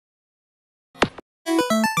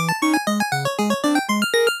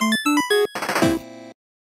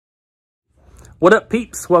What up,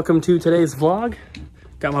 peeps? Welcome to today's vlog.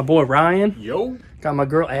 Got my boy Ryan. Yo. Got my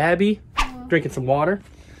girl Abby drinking some water.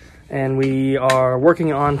 And we are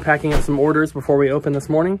working on packing up some orders before we open this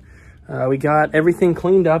morning. We got everything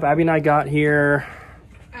cleaned up. Abby and I got here,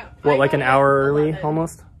 like an hour early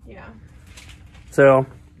almost? Yeah. So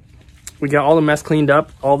we got all the mess cleaned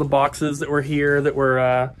up. All the boxes that were here that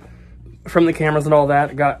were from the cameras and all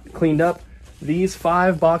that got cleaned up. These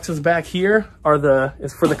 5 boxes back here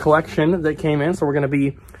is for the collection that came in, so we're going to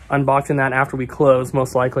be unboxing that after we close,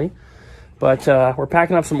 most likely. But we're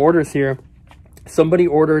packing up some orders here. Somebody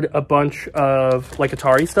ordered a bunch of like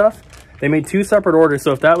Atari stuff. They made 2 separate orders,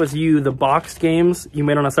 so if that was you, the boxed games you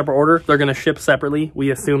made on a separate order, they're going to ship separately.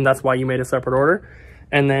 We assume that's why you made a separate order.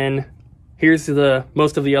 And then here's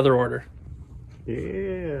most of the other order.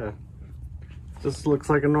 Yeah. Just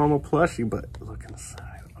looks like a normal plushie, but look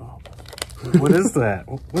inside. Oh. What is that?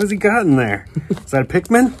 What has he got in there? Is that a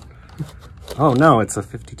Pikmin? Oh no, it's a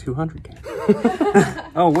 5200 game.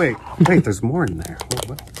 Oh wait, there's more in there.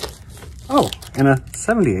 What? Oh, and a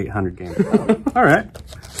 7800 game. Oh, all right.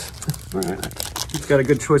 He's got a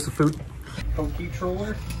good choice of food. Pokey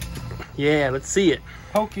Troller. Yeah, let's see it.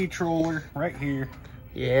 Pokey Troller right here.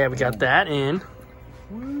 Yeah, we got that in.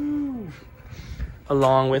 Woo.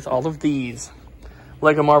 Along with all of these.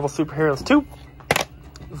 Lego Marvel Superheroes 2.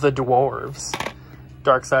 The Dwarves,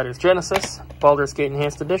 Darksiders Genesis, Baldur's Gate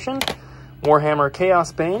Enhanced Edition, Warhammer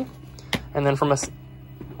Chaos Bane, and then from this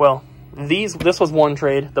was one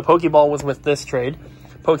trade. The Pokeball was with this trade.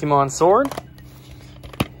 Pokemon Sword.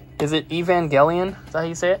 Is it Evangelion? Is that how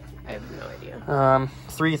you say it? I have no idea.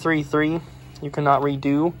 333. You cannot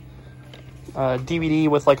redo. DVD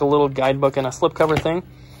with like a little guidebook and a slipcover thing.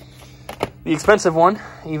 The expensive one,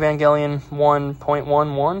 Evangelion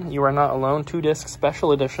 1.11, You Are Not Alone, 2-disc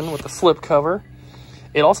special edition with a slipcover.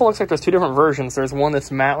 It also looks like there's 2 different versions. There's one that's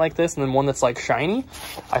matte like this, and then one that's like shiny.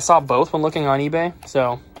 I saw both when looking on eBay,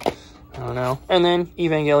 so I don't know. And then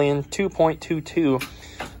Evangelion 2.22.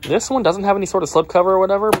 This one doesn't have any sort of slipcover or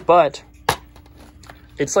whatever, but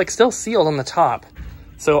it's like still sealed on the top.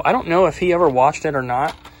 So I don't know if he ever watched it or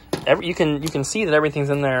not. You can see that everything's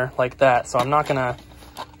in there like that, so I'm not gonna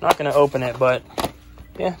open it, but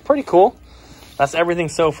yeah, pretty cool. That's everything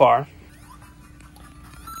so far.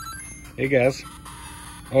 Hey guys.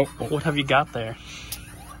 Oh. What have you got there?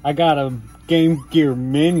 I got a Game Gear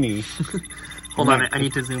Mini. Hold on, I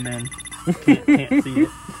need to zoom in. Can't see it.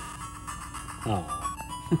 Oh.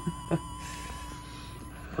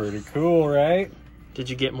 Pretty cool, right? Did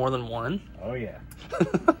you get more than one? Oh yeah.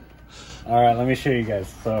 All right, let me show you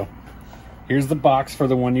guys. So here's the box for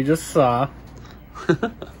the one you just saw.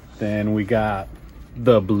 Then we got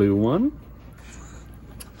the blue one.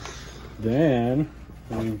 Then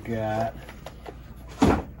we've got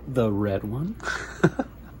the red one.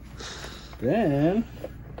 Then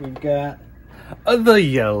we've got the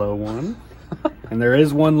yellow one. And there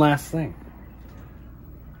is one last thing.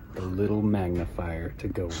 The little magnifier to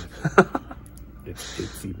go with it. It's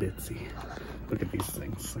itsy bitsy. Look at these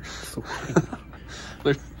things. They're so tiny.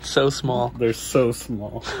 They're so small. They're so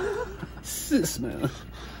small. So small.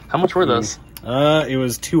 How much were those? It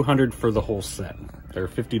was $200 for the whole set. They're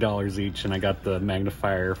 $50 each, and I got the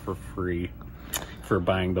magnifier for free for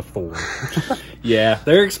buying the 4. Yeah,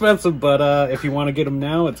 they're expensive, but if you want to get them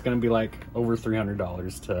now, it's going to be like over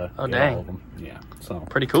 $300 to get all of them. Yeah, so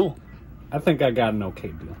pretty cool. I think I got an okay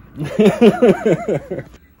deal.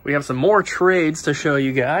 We have some more trades to show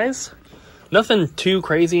you guys. Nothing too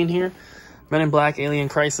crazy in here. Men in Black, Alien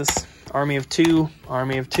Crisis, Army of 2,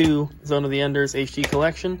 Zone of the Enders HD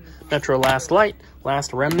Collection, Metro Last Light,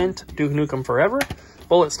 Last Remnant, Duke Nukem Forever,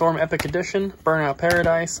 Bulletstorm Epic Edition, Burnout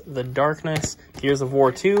Paradise, The Darkness, Gears of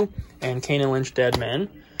War 2, and Kane and Lynch Dead Men.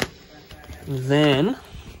 Then,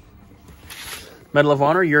 Medal of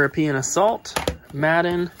Honor, European Assault,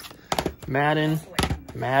 Madden,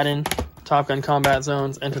 Top Gun Combat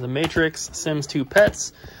Zones, Enter the Matrix, Sims 2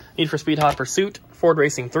 Pets, Need for Speed Hot Pursuit, Ford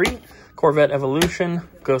Racing 3, Corvette Evolution,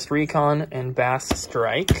 Ghost Recon, and Bass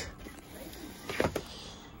Strike.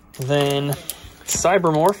 Then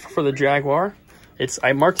Cybermorph for the Jaguar.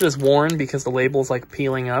 I marked it as worn because the label's like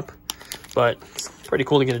peeling up, but it's pretty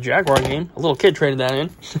cool to get a Jaguar game. A little kid traded that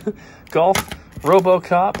in. Golf,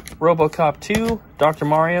 RoboCop 2, Dr.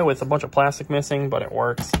 Mario with a bunch of plastic missing, but it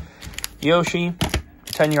works. Yoshi,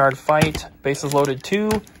 10-Yard Fight, Bases Loaded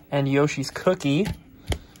 2, and Yoshi's Cookie.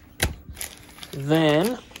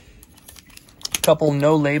 Then a couple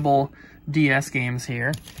no-label DS games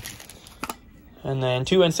here. And then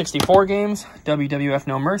 2 N64 games, WWF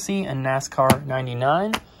No Mercy and NASCAR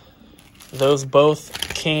 99. Those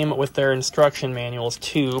both came with their instruction manuals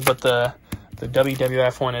too, but the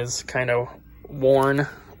WWF one is kind of worn,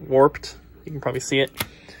 warped. You can probably see it.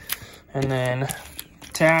 And then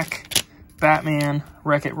Tak, Batman,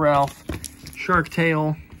 Wreck-It Ralph, Shark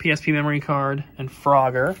Tale, PSP memory card, and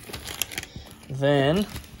Frogger. Then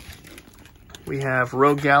we have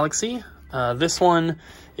Rogue Galaxy. This one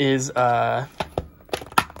is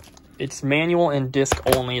it's manual and disc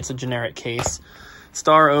only. It's a generic case.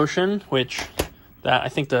 Star Ocean, which I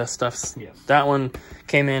think the stuff's that one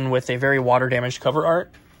came in with a very water damaged cover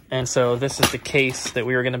art, and so this is the case that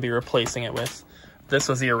we were going to be replacing it with. This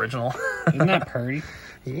was the original. Isn't that pretty?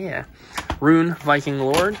 Yeah. Rune Viking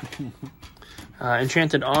Lord.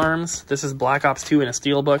 Enchanted Arms. This is Black Ops 2 in a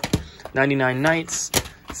steelbook. 99 Nights.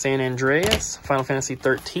 San Andreas. Final Fantasy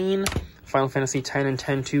 13. Final Fantasy X and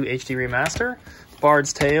X-2 HD Remaster.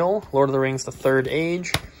 Bard's Tale. Lord of the Rings The Third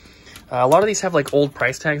Age. A lot of these have like old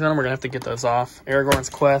price tags on them. We're going to have to get those off. Aragorn's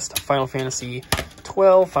Quest. Final Fantasy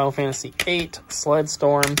 12. Final Fantasy 8. Sled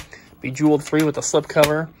Storm. Bejeweled 3 with a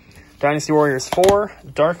slipcover. Dynasty Warriors 4.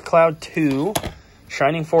 Dark Cloud 2.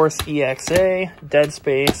 Shining Force EXA, Dead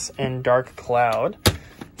Space, and Dark Cloud.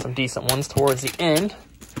 Some decent ones towards the end.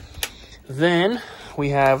 Then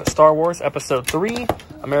we have Star Wars Episode 3,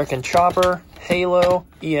 American Chopper, Halo,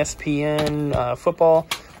 ESPN football,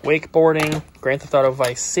 wakeboarding, Grand Theft Auto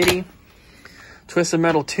Vice City, Twisted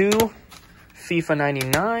Metal 2, FIFA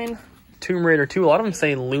 99, Tomb Raider 2. A lot of them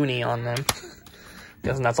say Looney on them.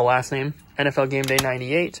 Guessing that's the last name. NFL Game Day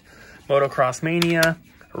 98, Motocross Mania,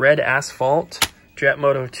 Red Asphalt, Jet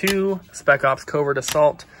Moto 2, Spec Ops Covert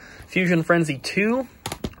Assault, Fusion Frenzy 2,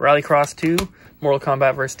 Rallycross 2, Mortal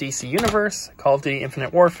Kombat vs. DC Universe, Call of Duty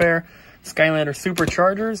Infinite Warfare, Skylander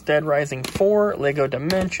Superchargers, Dead Rising 4, Lego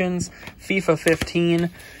Dimensions, FIFA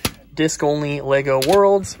 15, disc-only Lego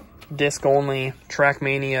Worlds, disc-only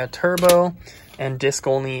Trackmania Turbo, and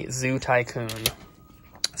disc-only Zoo Tycoon.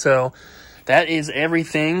 So that is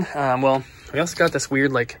everything. Well, we also got this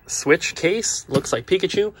weird like Switch case. Looks like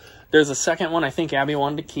Pikachu. There's a second one I think Abby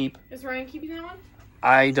wanted to keep. Is Ryan keeping that one?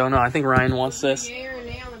 I don't know. I think Ryan wants this.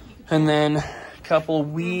 And then a couple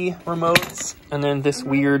Wii remotes. And then this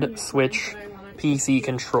weird Switch PC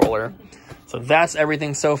controller. So that's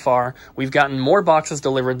everything so far. We've gotten more boxes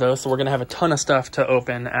delivered though, so we're going to have a ton of stuff to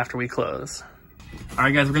open after we close.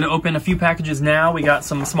 Alright guys, we're going to open a few packages now. We got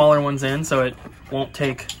some smaller ones in, so it won't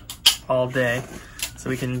take all day. So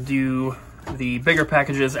we can do the bigger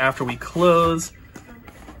packages after we close.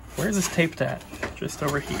 Where's this taped at? Just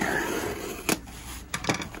over here.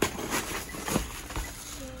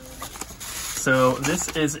 So this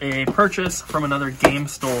is a purchase from another game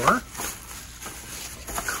store.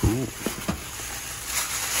 Cool.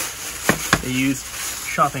 They use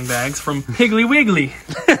shopping bags from Piggly Wiggly.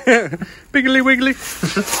 Piggly Wiggly.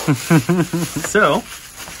 So,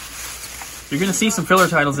 you're going to see some filler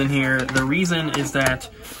titles in here. The reason is that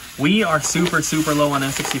we are super, super low on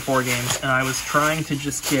N64 games, and I was trying to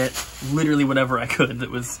just get literally whatever I could that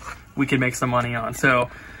we could make some money on. So,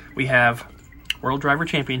 we have World Driver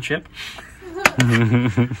Championship,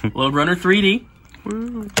 Load Runner 3D,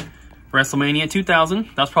 WrestleMania 2000.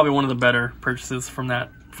 That's probably one of the better purchases from the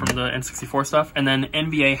N64 stuff, and then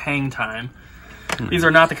NBA Hang Time. These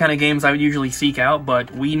are not the kind of games I would usually seek out,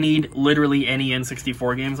 but we need literally any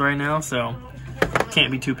N64 games right now, so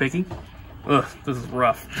can't be too picky. Ugh, this is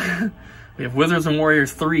rough. We have Wizards and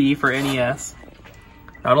Warriors 3 for NES.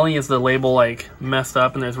 Not only is the label like messed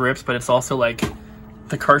up and there's rips, but it's also like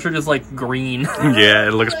the cartridge is like green. Yeah,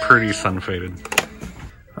 it looks pretty sun-faded.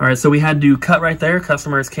 Alright, so we had to cut right there.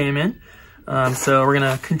 Customers came in. So we're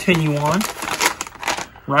going to continue on.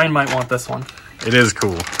 Ryan might want this one. It is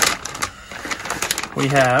cool. We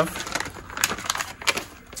have,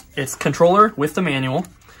 it's controller with the manual,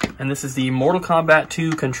 and this is the Mortal Kombat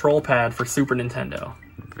 2 control pad for Super Nintendo.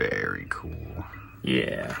 Very cool.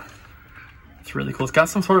 Yeah. It's really cool. It's got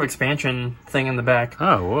some sort of expansion thing in the back.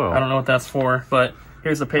 Oh, whoa. I don't know what that's for, but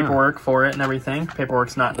here's the paperwork for it and everything.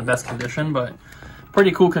 Paperwork's not in the best condition, but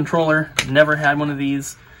pretty cool controller. Never had one of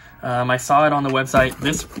these. I saw it on the website.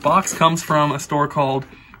 This box comes from a store called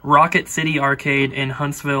Rocket City Arcade in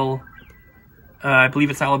Huntsville, I believe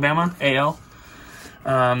it's Alabama, AL.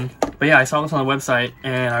 But yeah, I saw this on the website,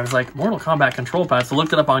 and I was like, Mortal Kombat control pad. So I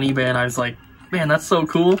looked it up on eBay, and I was like, man, that's so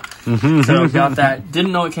cool. So got that.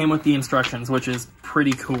 Didn't know it came with the instructions, which is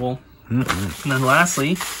pretty cool. And then lastly,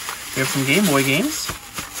 we have some Game Boy games.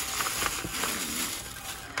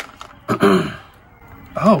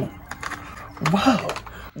 Oh. Whoa.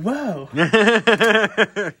 Whoa.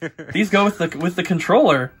 These go with the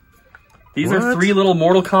controller. These are 3 little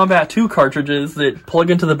Mortal Kombat 2 cartridges that plug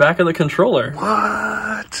into the back of the controller.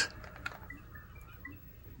 What?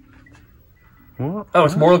 Oh,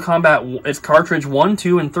 it's Mortal Kombat. It's cartridge 1,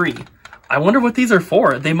 2, and 3. I wonder what these are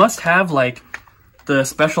for. They must have, like, the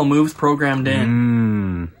special moves programmed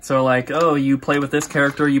in. So, like, oh, you play with this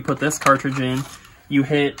character, you put this cartridge in, you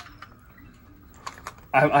hit...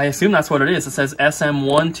 I assume that's what it is. It says SM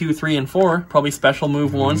 1, 2, 3, and 4. Probably special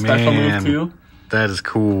move 1, special move 2. That is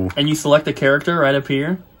cool. And you select a character right up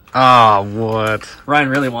here. Ah, what? Ryan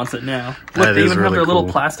really wants it now. Look, they even have their little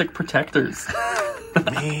plastic protectors.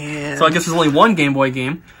 Man. So I guess there's only one Game Boy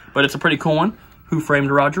game, but it's a pretty cool one. Who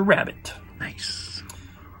Framed Roger Rabbit? Nice.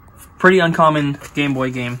 Pretty uncommon Game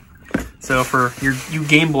Boy game. So for you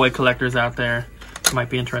Game Boy collectors out there, you might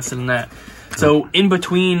be interested in that. So in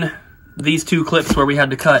between these two clips where we had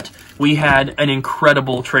to cut, we had an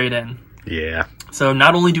incredible trade-in. Yeah. So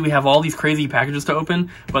not only do we have all these crazy packages to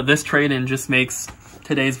open, but this trade-in just makes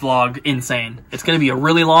today's vlog insane. It's going to be a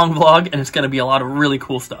really long vlog, and it's going to be a lot of really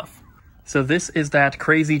cool stuff. So this is that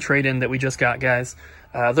crazy trade-in that we just got, guys.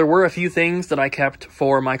 There were a few things that I kept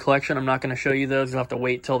for my collection. I'm not going to show you those. You'll have to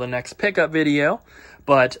wait till the next pickup video.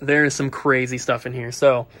 But there's some crazy stuff in here.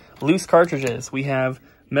 So, loose cartridges. We have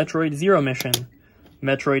Metroid Zero Mission,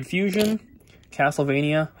 Metroid Fusion,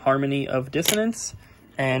 Castlevania Harmony of Dissonance,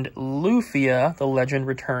 and Lufia, The Legend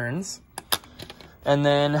Returns. And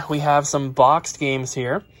then we have some boxed games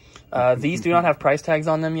here. These do not have price tags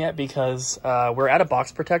on them yet because we're out of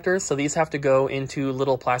box protectors, so these have to go into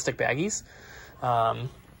little plastic baggies,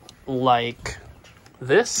 like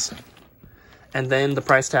this, and then the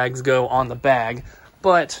price tags go on the bag.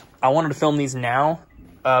 But I wanted to film these now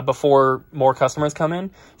before more customers come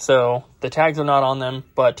in, so the tags are not on them,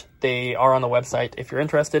 but they are on the website if you're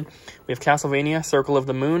interested. We have Castlevania Circle of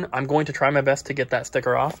the Moon. I'm going to try my best to get that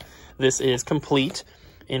sticker off. This is complete,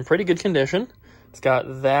 in pretty good condition. It's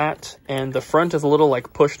got that, and the front is a little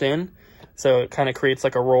like pushed in, so it kind of creates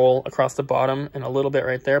like a roll across the bottom and a little bit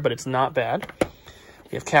right there, but it's not bad.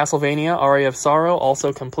 We have Castlevania Aria of Sorrow,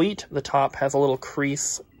 also complete. The top has a little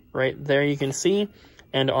crease right there you can see,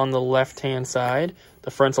 and on the left-hand side,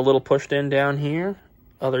 the front's a little pushed in down here.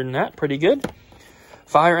 Other than that, pretty good.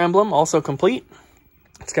 Fire Emblem, also complete.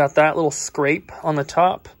 It's got that little scrape on the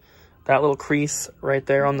top, that little crease right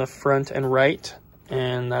there on the front and right,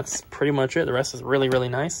 and that's pretty much it. The rest is really, really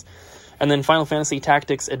nice. And then Final Fantasy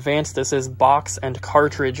Tactics Advanced. This is box and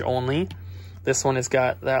cartridge only. This one has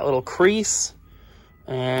got that little crease,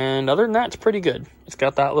 and other than that, it's pretty good. It's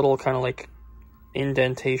got that little kind of like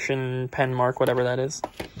indentation, pen mark, whatever that is.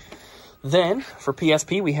 Then, for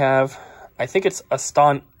PSP, we have, I think it's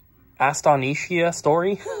Astonisha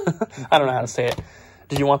Story. I don't know how to say it.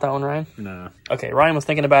 Did you want that one, Ryan? No. Okay, Ryan was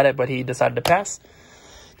thinking about it, but he decided to pass.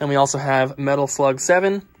 Then we also have Metal Slug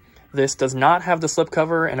 7. This does not have the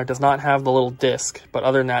slipcover, and it does not have the little disc. But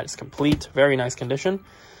other than that, it's complete. Very nice condition.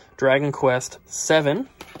 Dragon Quest 7.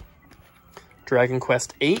 Dragon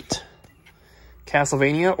Quest 8.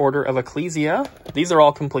 Castlevania Order of Ecclesia. These are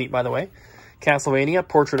all complete, by the way. Castlevania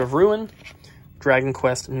Portrait of Ruin. Dragon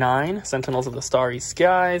Quest 9. Sentinels of the Starry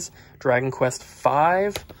Skies. Dragon Quest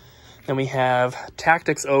 5. Then we have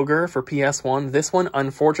Tactics Ogre for PS1. This one,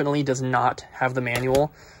 unfortunately, does not have the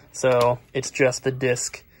manual, so it's just the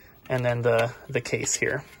disc and then the case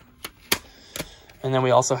here. And then we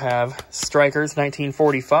also have Strikers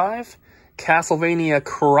 1945, Castlevania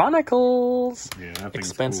Chronicles,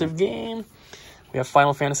 expensive game. We have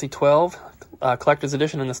Final Fantasy 12, Collector's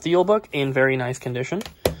Edition in the Steelbook, in very nice condition.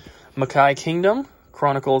 Makai Kingdom,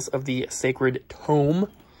 Chronicles of the Sacred Tome,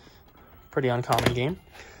 pretty uncommon game.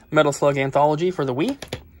 Metal Slug Anthology for the Wii.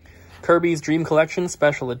 Kirby's Dream Collection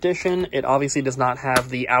Special Edition. It obviously does not have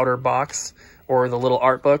the outer box or the little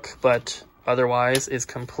art book, but otherwise is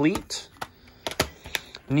complete.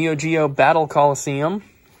 Neo Geo Battle Coliseum.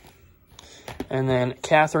 And then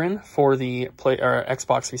Catherine for the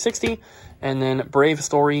Xbox 360. And then Brave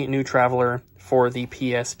Story New Traveler for the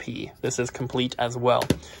PSP. This is complete as well.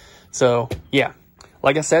 So, yeah.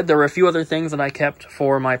 Like I said, there were a few other things that I kept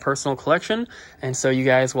for my personal collection, and so you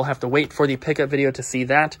guys will have to wait for the pickup video to see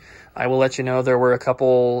that. I will let you know there were a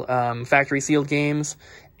couple factory sealed games,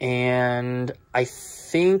 and I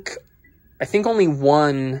think only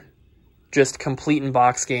one just complete in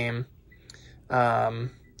box game that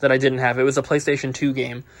I didn't have. It was a PlayStation 2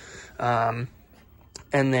 game, and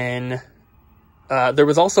then there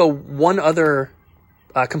was also one other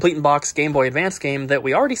complete in box Game Boy Advance game that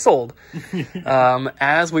we already sold.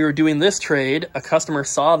 As we were doing this trade, a customer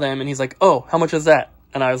saw them and he's like, "Oh, how much is that?"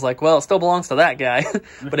 And I was like, "Well, it still belongs to that guy,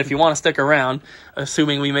 but if you want to stick around,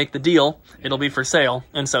 assuming we make the deal, it'll be for sale."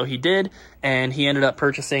 And so he did, and he ended up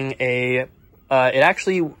purchasing a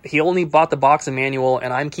he only bought the box and manual,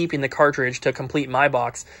 and I'm keeping the cartridge to complete my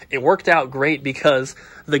box. It worked out great because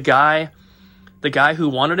the guy who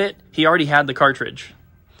wanted it, he already had the cartridge.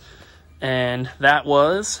 And that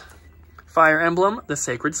was Fire Emblem: The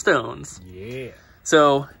Sacred Stones. Yeah.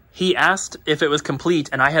 So he asked if it was complete,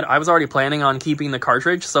 and I was already planning on keeping the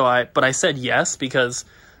cartridge, but I said yes because,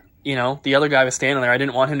 you know, the other guy was standing there. I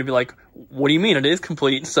didn't want him to be like, what do you mean it is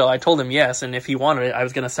complete? So I told him yes, and if he wanted it, I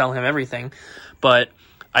was going to sell him everything. But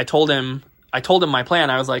I told him my plan.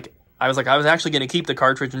 I was actually going to keep the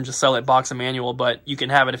cartridge and just sell it box and manual, but you can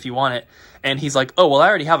have it if you want it. And he's like, oh, well, I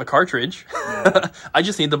already have a cartridge. Yeah. I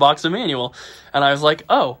just need the box and manual. And I was like,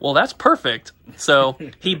 oh, well, that's perfect. So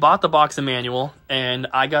he bought the box and manual, and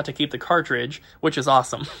I got to keep the cartridge, which is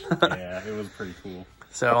awesome. Yeah, it was pretty cool.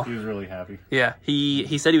 So he was really happy. Yeah,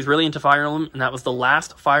 he said he was really into Fire Emblem, and that was the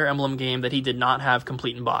last Fire Emblem game that he did not have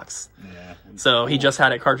complete in box. Yeah. So cool. He just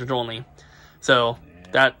had it cartridge only. So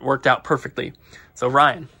that worked out perfectly. So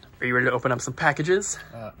Ryan, are you ready to open up some packages?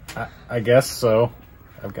 I guess so.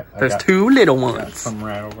 There's two little ones. Got some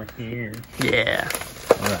right over here. Yeah.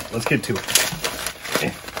 All right, let's get to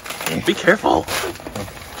it. Be careful.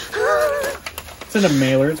 It's in a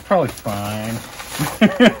mailer. It's probably fine.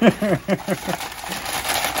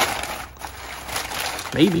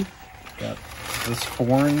 Maybe. Got this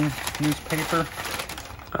foreign newspaper.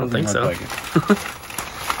 I don't think so. Like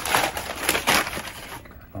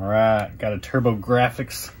All right, got a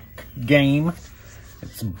Turbografx game.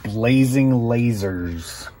 It's Blazing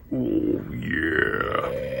Lasers. Oh, yeah.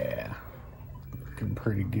 Yeah. Looking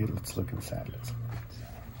pretty good. Let's look inside.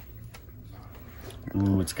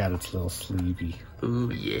 Ooh, it's got its little sleevey.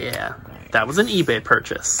 Ooh, yeah. Nice. That was an eBay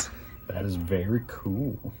purchase. That is very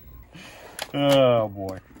cool. Oh,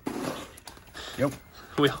 boy. Yep.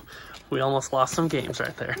 We almost lost some games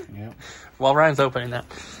right there. Yep. While Ryan's opening that.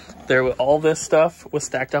 All this stuff was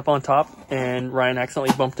stacked up on top, and Ryan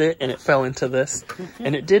accidentally bumped it, and it fell into this,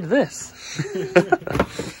 and it did this.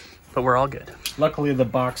 But we're all good. Luckily, the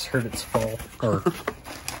box heard its fall.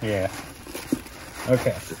 Yeah.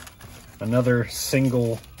 Okay. Another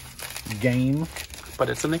single game. But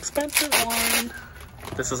it's an expensive one.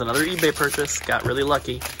 This is another eBay purchase. Got really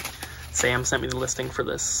lucky. Sam sent me the listing for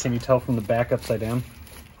this. Can you tell from the back upside down?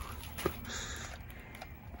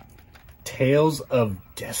 Tales of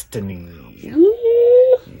Destiny.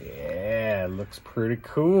 Yeah, looks pretty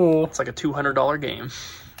cool. It's like a $200 game.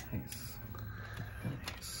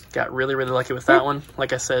 Nice. Got really, really lucky with that one.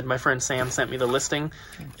 Like I said, my friend Sam sent me the listing.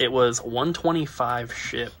 It was $125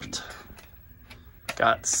 shipped.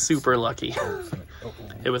 Got super lucky.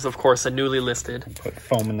 It was, of course, a newly listed. Put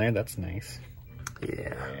foam in there. That's nice.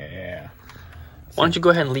 Yeah. Why don't you go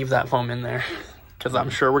ahead and leave that foam in there? Because I'm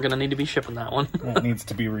sure we're going to need to be shipping that one. That needs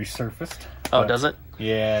to be resurfaced. Oh, does it?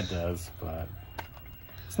 Yeah, it does, but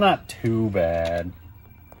it's not too bad.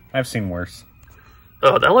 I've seen worse.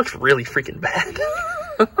 Oh, that looks really freaking bad.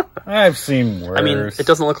 I've seen worse. I mean, it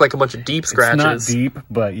doesn't look like a bunch of deep scratches. It's not deep,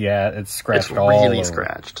 but yeah, it's scratched all over. It's really over.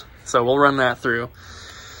 scratched. So we'll run that through.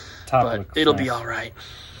 But it'll be all right.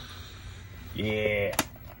 Yeah.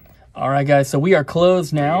 All right, guys, so we are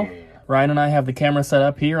closed now. Yeah. Ryan and I have the camera set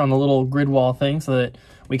up here on the little grid wall thing so that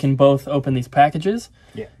we can both open these packages.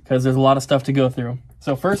 Yeah. Because there's a lot of stuff to go through.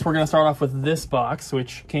 So first, we're going to start off with this box,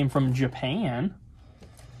 which came from Japan.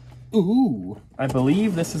 Ooh. I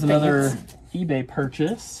believe this is another eBay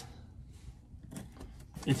purchase.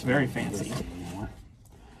 It's very fancy.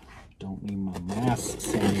 Don't need my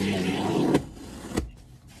masks anymore.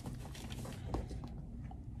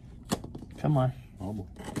 Come on.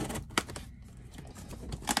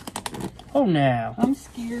 Oh, now. I'm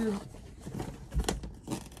scared.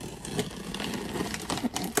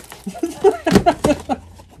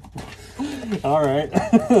 All right.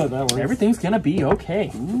 That works. Everything's going to be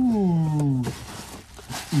okay. Ooh.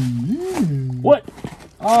 What?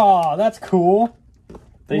 Oh, that's cool.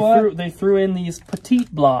 They threw in these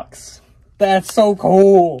petite blocks. That's so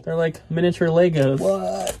cool. They're like miniature Legos.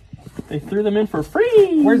 What? They threw them in for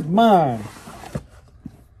free. Where's mine?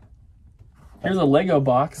 Here's a Lego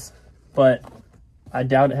box, but I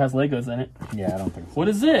doubt it has Legos in it. Yeah, I don't think so. What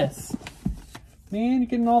is this? Man, you're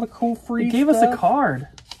getting all the cool free stuff. They gave us a card.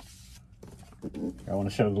 I want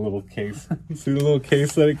to show the little case. See the little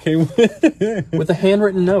case that it came with? With a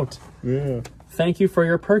handwritten note. Yeah. Thank you for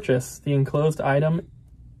your purchase. The enclosed item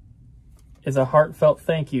is a heartfelt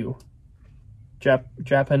thank you.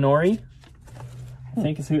 Japanori, I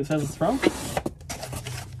think is who it says it's from.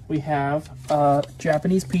 We have a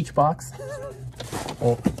Japanese peach box.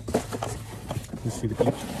 Oh, you see the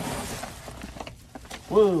peach?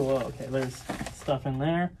 Whoa, okay, there's stuff in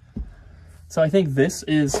there. So I think this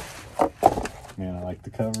is... Man, I like the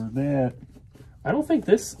cover of that. I don't think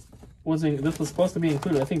this was supposed to be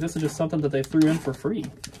included. I think this is just something that they threw in for free.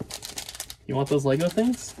 You want those Lego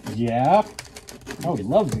things? Yeah. Oh, he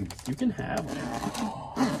loves these. You can have them.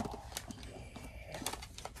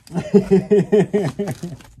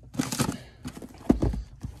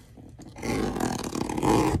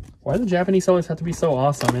 Why do the Japanese always have to be so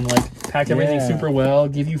awesome and like pack everything super well,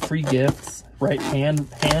 give you free gifts, write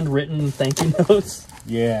handwritten thank you notes?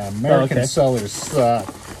 Yeah, American sellers suck.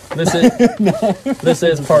 This is this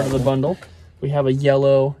is part of the bundle. We have a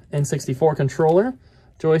yellow N64 controller.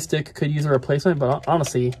 Joystick could use a replacement, but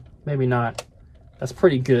honestly, maybe not. That's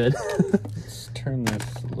pretty good. Let's turn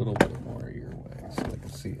this a little bit more your way so I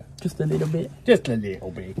can see it. Just a little bit. Just a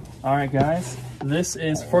little bit. All right, guys. This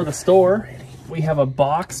is for the store. We have a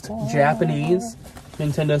boxed Japanese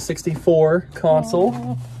Nintendo 64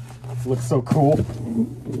 console. Looks so cool.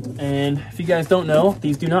 And if you guys don't know,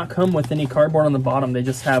 these do not come with any cardboard on the bottom. They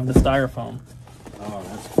just have the styrofoam. Oh,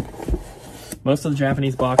 that's cool. Most of the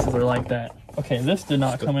Japanese boxes are like that. Okay, this did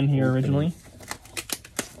not come in here originally.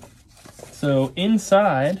 So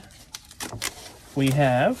inside, we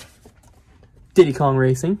have Diddy Kong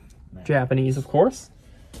Racing, Japanese, of course.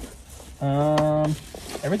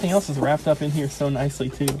 Everything else is wrapped up in here so nicely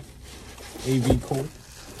too. AV cord.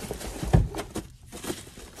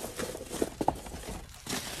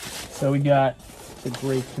 So we got the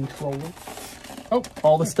great controller. Oh,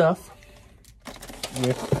 all the stuff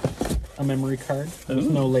with a memory card. There's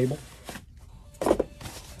no label.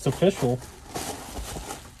 It's official.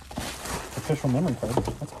 Official memory card.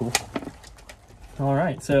 That's cool. All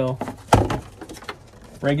right, so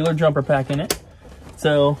regular jumper pack in it.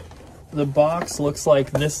 So the box looks like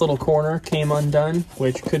this little corner came undone,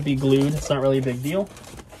 which could be glued. It's not really a big deal.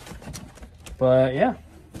 But yeah,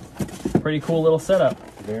 pretty cool little setup.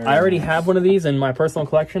 I already have one of these in my personal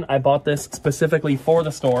collection. I bought this specifically for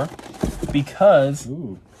the store because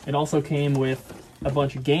it also came with a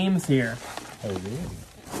bunch of games here. Oh, really?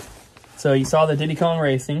 So you saw the Diddy Kong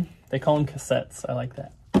Racing. They call them cassettes. I like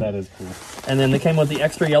that. That is cool. And then they came with the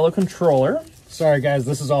extra yellow controller. Sorry, guys.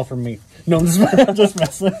 This is all from me. No, I'm just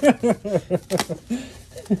messing.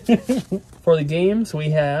 For the games,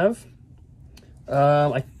 we have...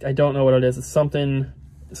 I don't know what it is. It's something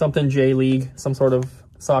J-League, some sort of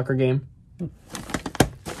soccer game.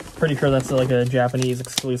 Pretty sure that's like a Japanese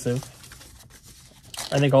exclusive.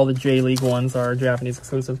 I think all the J-League ones are Japanese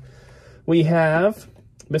exclusive. We have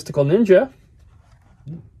Mystical Ninja,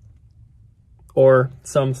 or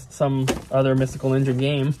some other Mystical Ninja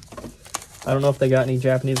game. I don't know if they got any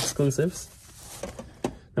Japanese exclusives.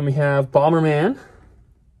 Then we have Bomberman.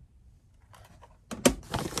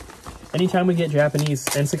 Anytime we get Japanese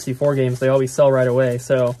N64 games, they always sell right away.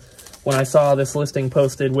 So when I saw this listing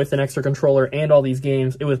posted with an extra controller and all these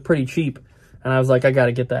games, it was pretty cheap. And I was like, I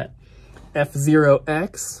gotta get that. F-Zero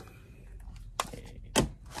X.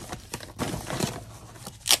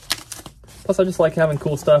 Plus, I just like having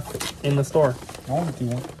cool stuff in the store.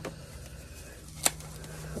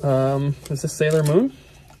 Is this Sailor Moon?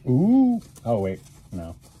 Ooh. Oh, wait.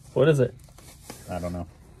 No. What is it? I don't know.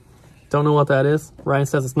 Don't know what that is. Ryan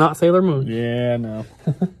says it's not Sailor Moon. Yeah, no.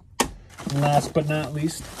 Last but not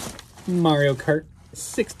least, Mario Kart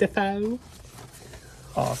 65.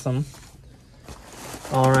 Awesome.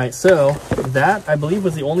 All right, so that, I believe,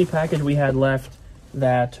 was the only package we had left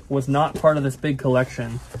that was not part of this big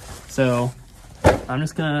collection. So I'm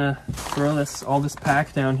just gonna throw all this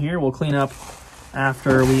pack down here. We'll clean up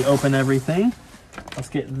after we open everything. Let's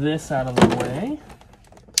get this out of the way.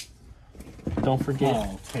 Don't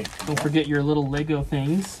forget your little Lego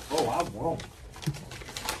things. Oh, I won't.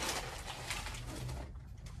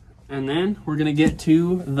 And then we're gonna get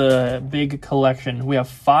to the big collection. We have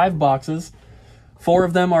 5 boxes. 4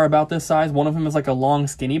 of them are about this size. One of them is like a long,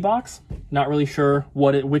 skinny box. Not really sure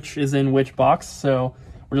which is in which box, so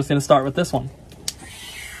we're just gonna start with this one.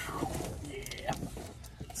 Yeah.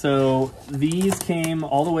 So these came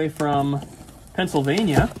all the way from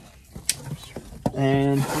Pennsylvania.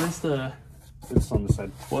 And where's the... It's on the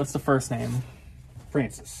side. What's the first name?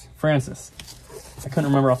 Francis. Francis. I couldn't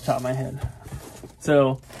remember off the top of my head.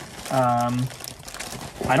 So,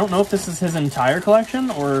 I don't know if this is his entire collection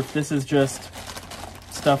or if this is just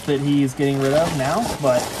stuff that he's getting rid of now,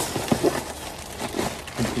 but...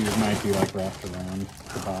 I think these might be like wrapped around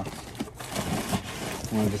the box.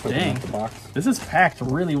 You want to just open up the box? This is packed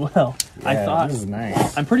really well. Yeah, I thought... this is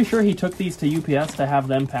nice. I'm pretty sure he took these to UPS to have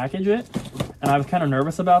them package it. And I was kind of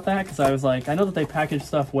nervous about that because I was like, I know that they package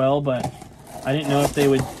stuff well, but I didn't know if they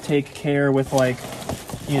would take care with, like,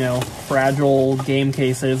 you know, fragile game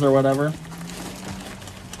cases or whatever.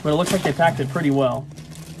 But it looks like they packed it pretty well.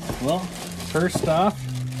 Well, first off,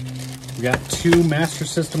 we got 2 Master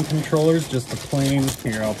System controllers, just the plain.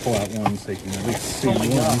 Here, I'll pull out one so you can at least see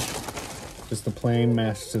one. Just the plain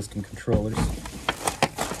Master System controllers.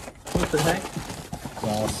 the heck?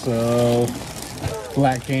 Also,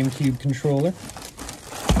 black GameCube controller.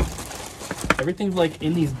 Everything's like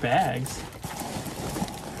in these bags.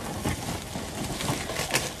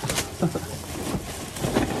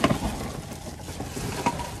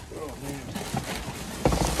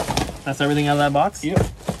 That's everything out of that box? Yep.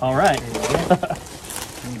 All right.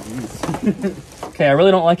 Okay, I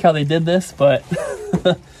really don't like how they did this, but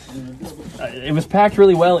it was packed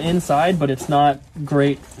really well inside, but it's not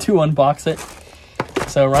great to unbox it.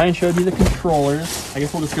 So Ryan showed you the controllers. I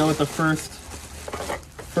guess we'll just go with the first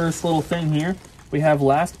little thing here. We have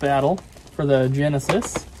Last Battle for the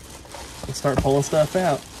Genesis. Let's start pulling stuff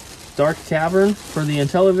out. Dark Cavern for the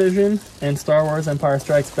Intellivision, and Star Wars Empire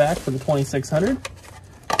Strikes Back for the 2600.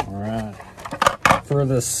 All right. For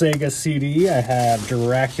the Sega CD, I have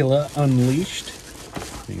Dracula Unleashed.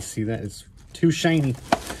 You see that? It's too shiny.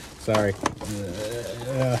 Sorry.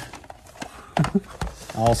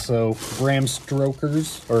 Also, Bram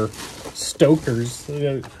Stokers, or Stokers.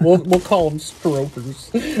 We'll call them Strokers.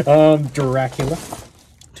 Dracula.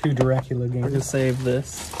 2 Dracula games. We're going to save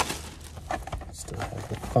this. Still have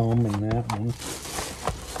the foam in that one.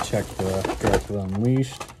 Check the Dracula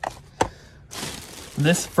Unleashed.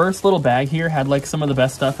 This first little bag here had like some of the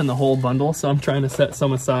best stuff in the whole bundle, so I'm trying to set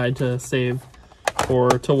some aside to save for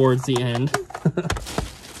towards the end.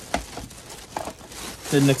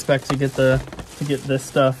 Didn't expect to get this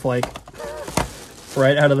stuff like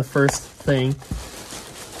right out of the first thing.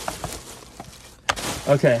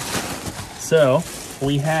 Okay, so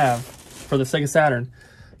we have for the Sega Saturn,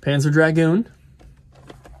 Panzer Dragoon,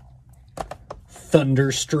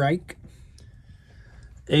 Thunderstrike,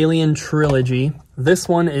 Alien Trilogy. This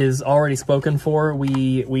one is already spoken for.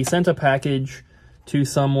 We sent a package to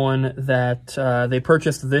someone that they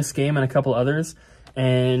purchased this game and a couple others,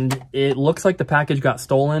 and it looks like the package got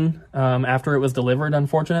stolen after it was delivered,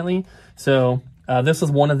 unfortunately. So this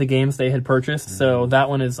was one of the games they had purchased, so that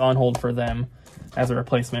one is on hold for them as a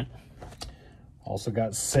replacement. Also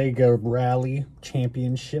got Sega Rally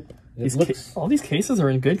Championship. All these cases are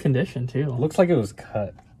in good condition too. Looks like it was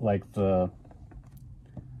cut, like the...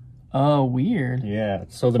 Oh, weird. Yeah,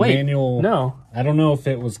 so the Wait, manual... No. I don't know if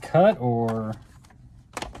it was cut or...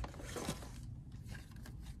 What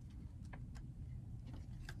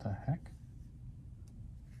the heck?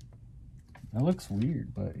 That looks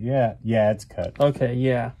weird, but yeah, it's cut. Okay,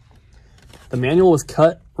 yeah. The manual was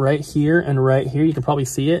cut right here and right here. You can probably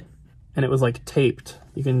see it, and it was like taped.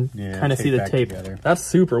 You can kind of see the tape. Together. That's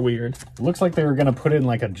super weird. It looks like they were going to put it in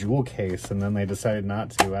like a jewel case, and then they decided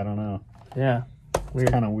not to. I don't know. Yeah.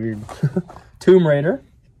 Weird. Kind of weird. Tomb Raider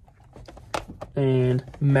and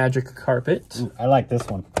Magic Carpet. Ooh, I like this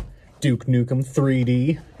one. Duke Nukem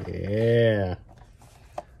 3D. Yeah.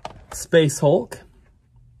 Space Hulk.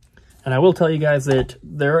 And I will tell you guys that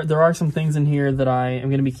there are some things in here that I am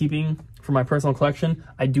going to be keeping for my personal collection.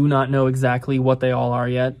 I do not know exactly what they all are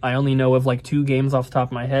yet. I only know of like 2 games off the top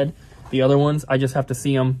of my head. The other ones, I just have to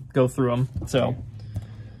see them, go through them. So,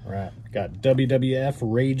 all right. Got WWF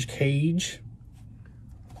Rage Cage.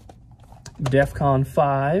 DEFCON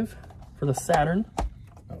 5 for the Saturn.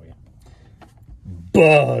 Oh, yeah.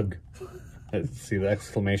 Bug! See the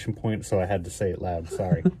exclamation point, so I had to say it loud.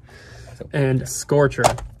 Sorry. And Scorcher.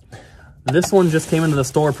 This one just came into the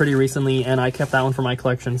store pretty recently, and I kept that one for my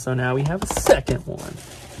collection, so now we have a second one.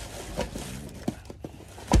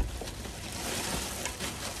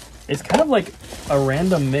 It's kind of like a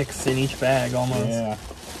random mix in each bag, almost. Yeah.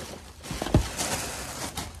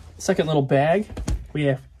 Second little bag, we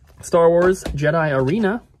have Star Wars Jedi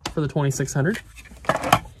Arena for the 2600.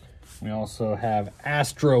 We also have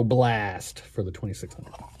Astro Blast for the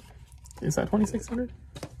 2600. Is that 2600?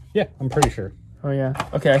 Yeah, I'm pretty sure. Oh, yeah.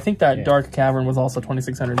 Okay, I think that Dark Cavern was also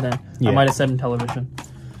 2600 then. Yeah. I might have said in television.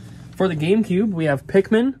 For the GameCube, we have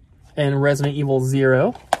Pikmin and Resident Evil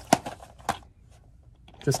 0.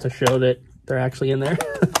 Just to show that they're actually in there.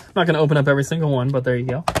 I'm not going to open up every single one, but there you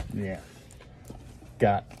go. Yeah.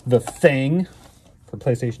 Got The Thing for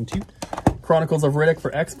PlayStation 2. Chronicles of Riddick for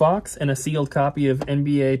Xbox, and a sealed copy of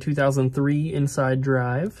NBA 2003 Inside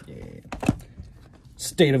Drive. Yeah.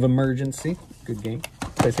 State of Emergency. Good game.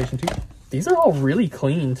 PlayStation 2. These are all really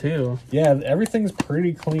clean, too. Yeah, everything's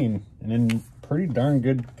pretty clean and in pretty darn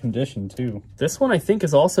good condition, too. This one, I think,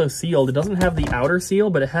 is also sealed. It doesn't have the outer seal,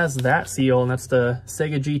 but it has that seal, and that's the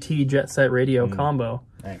Sega GT Jet Set Radio combo.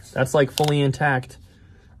 Nice. That's, like, fully intact.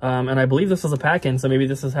 And I believe this was a pack-in, so maybe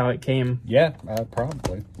this is how it came. Yeah,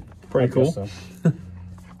 probably. Pretty cool. So.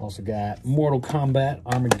 Also got Mortal Kombat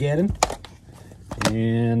Armageddon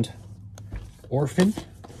and Orphan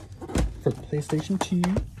for PlayStation 2.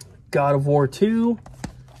 God of War 2,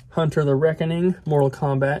 Hunter the Reckoning, Mortal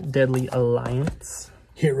Kombat, Deadly Alliance.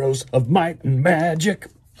 Heroes of Might and Magic.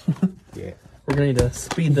 Yeah. We're going to need to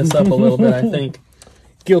speed this up a little bit, I think.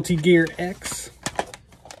 Guilty Gear X.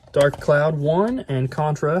 Dark Cloud 1 and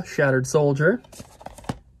Contra Shattered Soldier.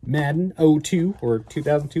 Madden 02 or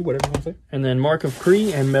 2002, whatever you want to say. And then Mark of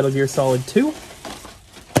Kree and Metal Gear Solid 2.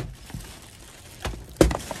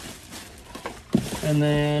 And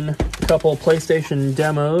then a couple PlayStation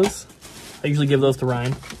demos. I usually give those to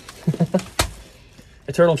Ryan.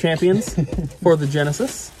 Eternal Champions for the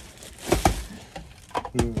Genesis.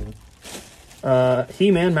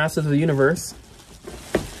 He-Man Masters of the Universe.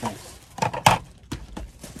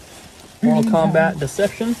 Mortal Kombat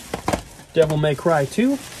Deception. Devil May Cry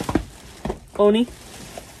 2. Oni.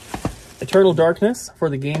 Eternal Darkness for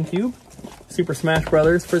the GameCube. Super Smash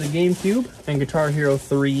Brothers for the GameCube. And Guitar Hero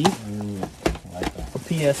 3 for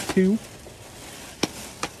PS2.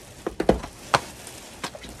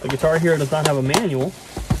 The Guitar Hero does not have a manual.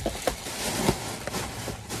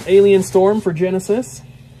 Alien Storm for Genesis.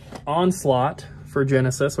 Onslaught for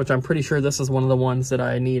Genesis, which I'm pretty sure this is one of the ones that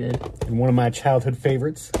I needed. And one of my childhood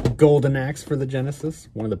favorites, Golden Axe for the Genesis.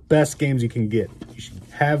 One of the best games you can get. You should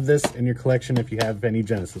have this in your collection if you have any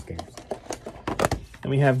Genesis games. And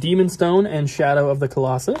we have Demon Stone and Shadow of the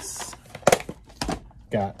Colossus.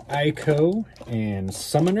 Got Ico and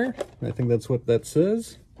Summoner. I think that's what that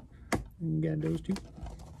says. You got those two.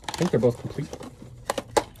 I think they're both complete.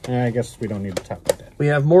 I guess we don't need to talk about that. We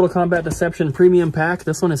have Mortal Kombat Deception Premium Pack.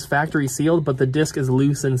 This one is factory sealed, but the disc is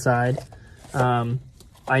loose inside.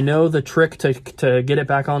 I know the trick to get it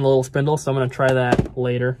back on the little spindle, so I'm going to try that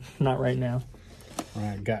later. Not right now. All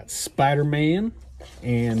right, got Spider-Man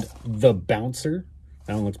and The Bouncer.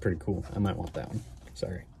 That one looks pretty cool. I might want that one.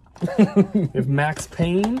 Sorry. We have Max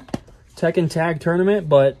Payne, Tekken Tag Tournament,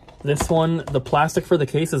 but this one, the plastic for the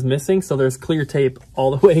case is missing, so there's clear tape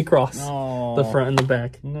all the way across the front and the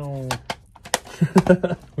back. No.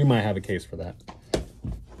 We might have a case for that.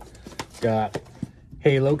 Got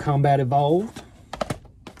Halo Combat Evolved,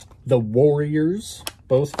 The Warriors,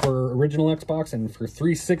 both for original Xbox and for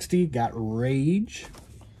 360. Got Rage.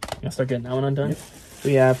 I'll start getting that one undone. Yep.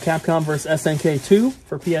 We have Capcom vs. SNK 2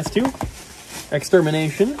 for PS2.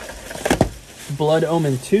 Extermination. Blood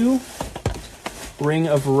Omen 2. Ring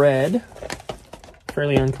of Red.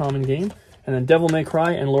 Fairly uncommon game. And then Devil May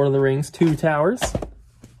Cry and Lord of the Rings 2 Towers.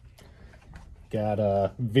 Got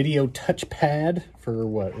a video touchpad for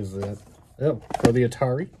what is that? Oh, for the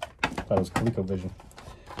Atari. That was ColecoVision.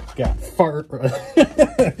 Got Frogger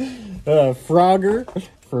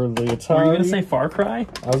for the Atari. Were you going to say Far Cry?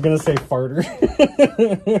 I was going to say Farter.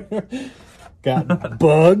 Got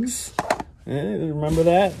Bugs. Remember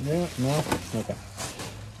that? Yeah, no? Okay.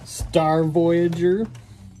 Star Voyager.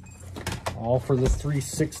 All for the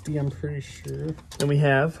 360, I'm pretty sure. Then we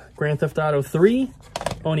have Grand Theft Auto 3,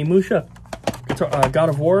 Onimusha, God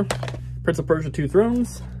of War, Prince of Persia 2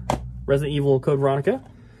 Thrones, Resident Evil Code Veronica,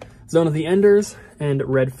 Zone of the Enders, and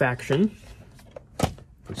Red Faction.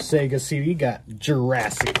 For Sega CD, got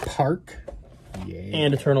Jurassic Park. Yeah.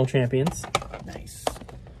 And Eternal Champions. Nice.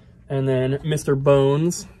 And then Mr.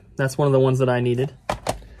 Bones. That's one of the ones that I needed.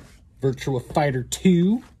 Virtua Fighter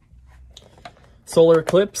 2. Solar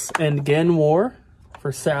Eclipse and Gen War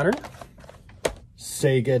for Saturn.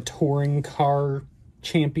 Sega Touring Car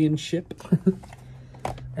Championship.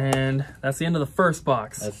 And that's the end of the first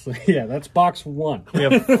box. That's box 1. We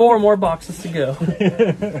have 4 more boxes to go.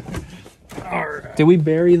 All right. Did we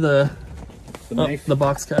bury the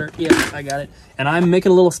box cutter? Yeah, I got it. And I'm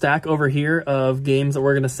making a little stack over here of games that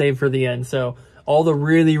we're going to save for the end. So all the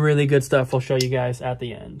really, really good stuff we'll show you guys at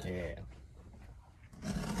the end. Yeah.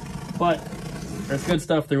 But there's good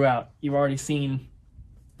stuff throughout. You've already seen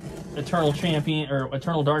Eternal Champion or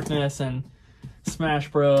Eternal Darkness and Smash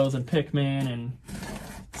Bros and Pikmin and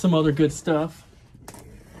some other good stuff.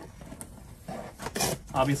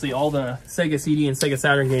 Obviously, all the Sega CD and Sega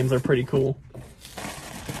Saturn games are pretty cool.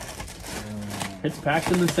 It's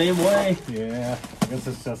packed in the same way. Yeah, I guess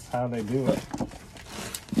it's just how they do it.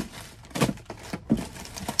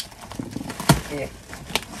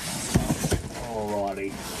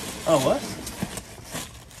 Alrighty. Oh, what?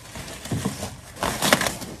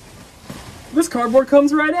 This cardboard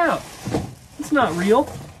comes right out. It's not real.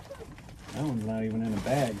 That one's not even in a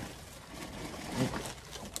bag.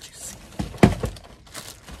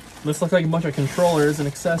 This looks like a bunch of controllers and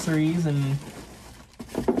accessories and...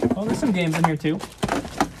 Oh, there's some games in here too.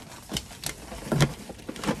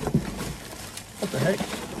 What the heck?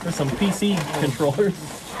 There's some PC controllers.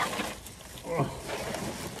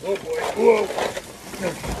 Oh boy, whoa!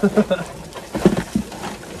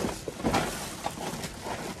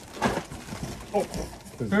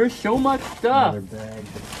 There's so much stuff. Another bag.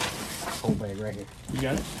 Whole bag right here. You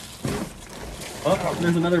got it? Oh,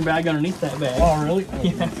 there's another bag underneath that bag. Oh, really? Oh,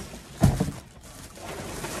 Yeah.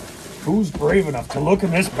 Who's brave enough to look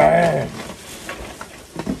in this bag?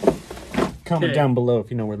 Comment down below if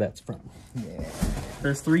you know where that's from. Yeah.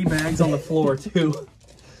 There's 3 bags on the floor, too.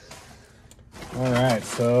 All right,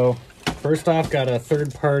 so first off, got a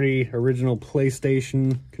third-party original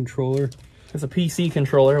PlayStation controller. It's a PC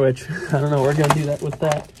controller, which I don't know. We're going to do that with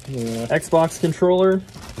that. Yeah. Xbox controller.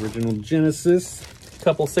 Original Genesis.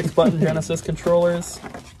 Couple 6-button Genesis controllers.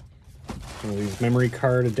 One of these memory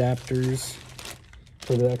card adapters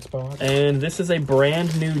for the Xbox. And this is a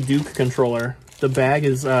brand new Duke controller. The bag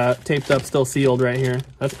is taped up, still sealed right here.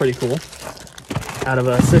 That's pretty cool. Out of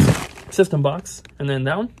a system box. And then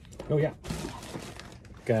that one. Oh, yeah.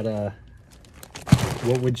 Got a,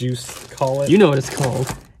 what would you call it? You know what it's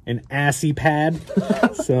called. An assy pad.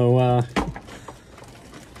 So,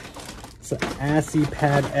 it's an assy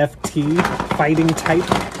pad FT fighting type.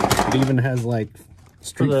 It even has like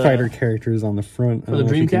Street Fighter characters on the front. For the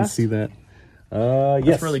Dreamcast? You can see that. Yes.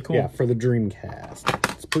 That's really cool. Yeah, for the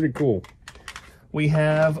Dreamcast. It's pretty cool. We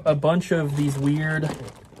have a bunch of these weird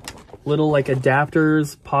little like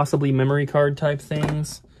adapters, possibly memory card type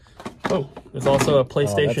things. Oh, there's also a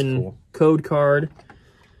PlayStation code card.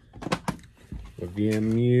 A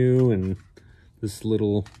VMU and this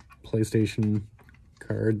little PlayStation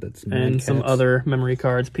card that's and some other memory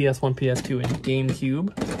cards, PS1, PS2, and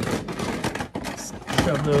GameCube.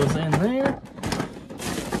 Shove those in there.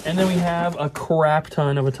 And then we have a crap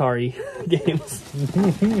ton of Atari games.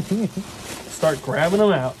 Start grabbing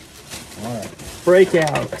them out. All right.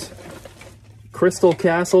 Breakout. Crystal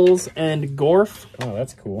Castles and Gorf. Oh,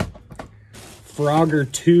 that's cool.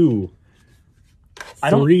 Frogger 2.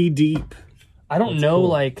 3 deep. I don't know,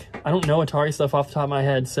 cool. I don't know Atari stuff off the top of my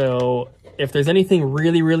head, so if there's anything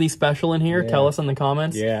really, really special in here, tell us in the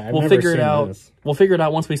comments. Yeah, we'll figure it out. This. We'll figure it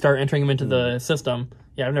out once we start entering them into the system.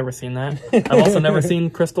 Yeah, I've never seen that. I've also never seen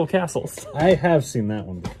Crystal Castles. I have seen that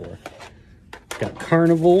one before. Got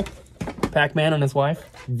Carnival. Pac-Man and his wife.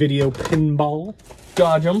 Video Pinball.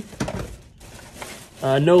 Dodge 'em.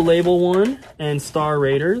 No Label one, and Star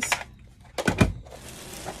Raiders.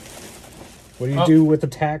 What do you do with the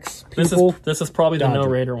tax people? This is probably the No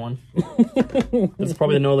Raider one. This is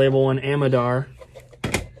probably the No Label one. Amadar.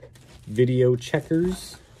 Video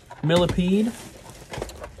Checkers. Millipede.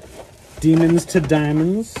 Demons to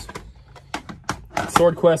Diamonds.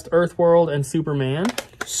 Sword Quest Earthworld and Superman.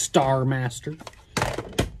 Star Master.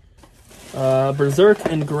 Berserk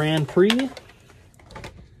and Grand Prix.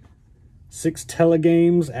 6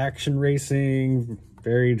 telegames, action racing,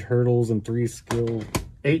 varied hurdles, and 3 skill.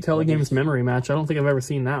 8 telegames memory match. I don't think I've ever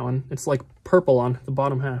seen that one. It's like purple on the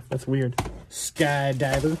bottom half. That's weird.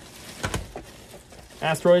 Skydiver.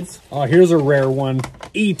 Asteroids. Oh, here's a rare one.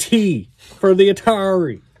 E.T. for the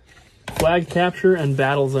Atari. Flag Capture and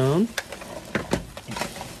Battle Zone.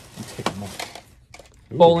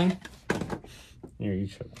 Bowling. Here, you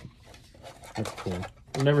show them. That's cool.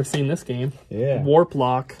 I've never seen this game. Yeah. Warp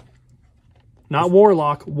Lock. Not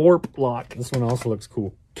Warlock, Warp Lock. This one also looks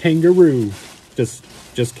cool. Kangaroo.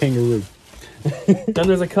 Just kangaroo. Then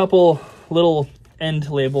there's a couple little end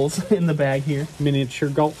labels in the bag here. Miniature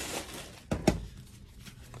golf.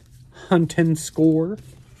 Hunt and score.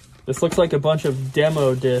 This looks like a bunch of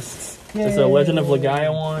demo discs. Yay. There's a Legend of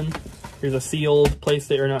Legaia one. Here's a sealed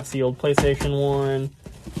PlayStation, or not sealed, PlayStation one.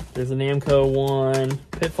 There's a Namco one.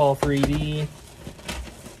 Pitfall 3D.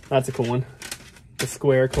 That's a cool one. The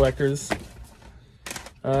Square Collectors.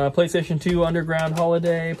 PlayStation 2 Underground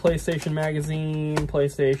Holiday, PlayStation Magazine,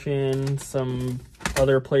 PlayStation, some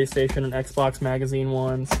other PlayStation and Xbox Magazine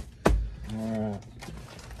ones. Alright.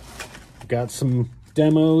 Got some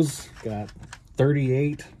demos. Got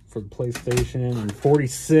 38 for the PlayStation, and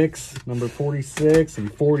 46, number 46,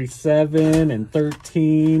 and 47, and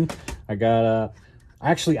 13. I got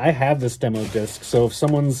actually, I have this demo disc, so if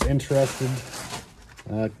someone's interested,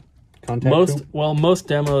 contact most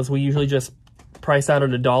demos we usually just price out at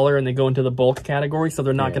 $1 and they go into the bulk category, so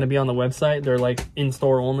they're not going to be on the website. They're like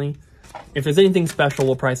in-store only. If there's anything special,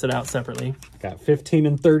 we'll price it out separately. Got 15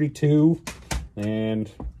 and 32, and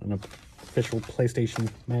an official PlayStation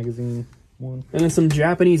Magazine one. And then some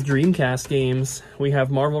Japanese Dreamcast games. We have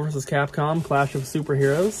Marvel vs. Capcom, Clash of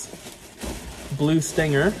Superheroes, Blue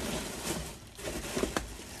Stinger.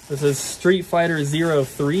 This is Street Fighter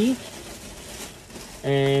 03,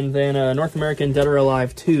 and then North American Dead or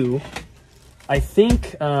Alive 2. I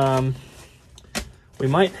think we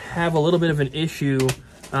might have a little bit of an issue.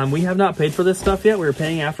 We have not paid for this stuff yet. We're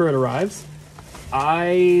paying after it arrives.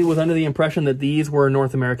 I was under the impression that these were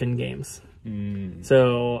North American games.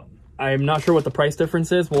 So I'm not sure what the price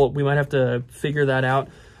difference is. Well, we might have to figure that out.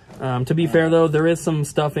 To be fair, though, there is some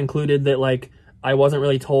stuff included that, like, I wasn't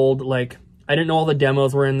really told. Like, I didn't know all the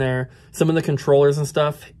demos were in there. Some of the controllers and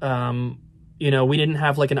stuff, you know, we didn't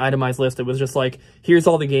have, like, an itemized list. It was just like, here's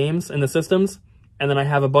all the games and the systems, and then I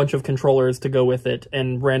have a bunch of controllers to go with it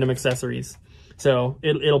and random accessories. So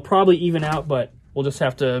it'll probably even out, but we'll just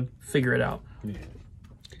have to figure it out. Yeah.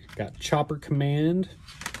 Got Chopper Command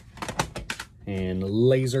and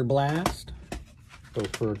Laser Blast,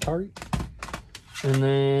 both for Atari. And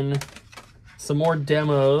then some more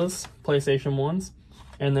demos, PlayStation 1s.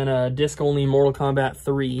 And then a disc-only Mortal Kombat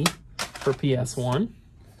 3 for PS1.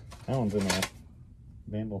 That one's in a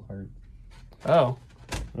Vandal Heart. Oh.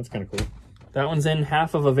 That's kind of cool. That one's in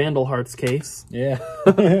half of a Vandal Hearts case. Yeah.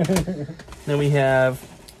 Then we have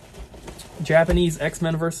Japanese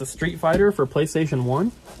X-Men vs. Street Fighter for PlayStation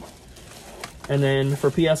 1. And then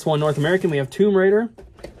for PS1 North American, we have Tomb Raider,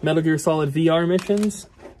 Metal Gear Solid VR missions,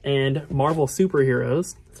 and Marvel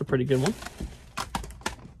Superheroes. That's a pretty good one.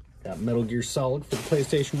 Got Metal Gear Solid for the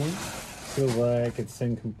PlayStation 1. Feels like it's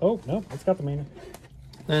in... Oh, no, it's got the main.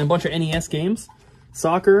 And a bunch of NES games.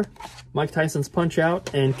 Soccer, Mike Tyson's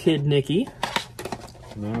Punch-Out, and Kid Nicky.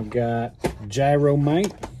 Now I've got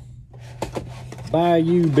Gyromite,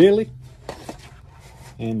 Bayou Billy,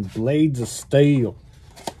 and Blades of Steel.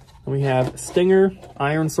 And we have Stinger,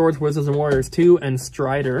 Iron Swords, Wizards and Warriors 2, and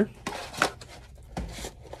Strider.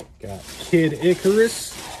 Got Kid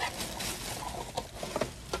Icarus,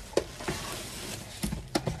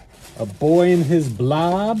 A Boy and His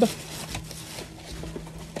Blob,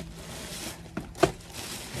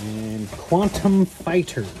 and Quantum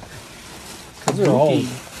Fighter.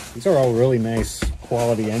 These are all really nice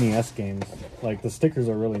quality NES games. Like, the stickers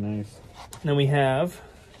are really nice. And then we have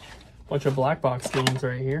a bunch of black box games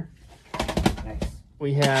right here. Nice.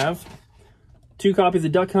 We have 2 copies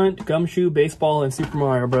of Duck Hunt, Gumshoe, Baseball, and Super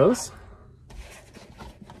Mario Bros.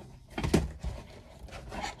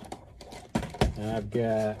 And I've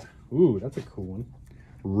got, ooh, that's a cool one.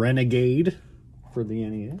 Renegade for the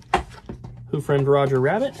NES. Who Framed Roger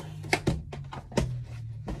Rabbit?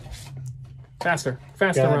 Faster,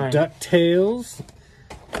 Ryan. DuckTales.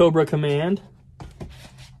 Cobra Command.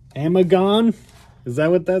 Amagon. Is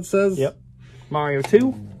that what that says? Yep. Mario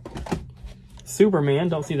 2. Superman.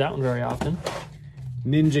 Don't see that one very often.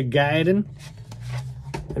 Ninja Gaiden.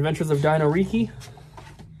 Adventures of Dino Riki.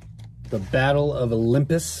 The Battle of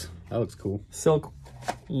Olympus. That looks cool.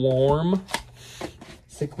 Silkworm.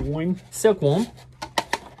 Silkworm.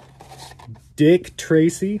 Dick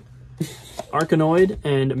Tracy. Arkanoid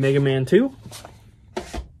and Mega Man 2.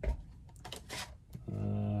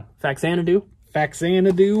 Faxanadu.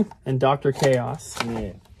 And Dr. Chaos.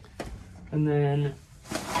 Yeah. And then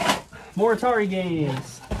more Atari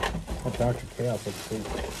games. Oh, Dr. Chaos looks cool.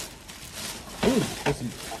 Ooh,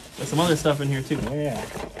 there's some other stuff in here too. Yeah.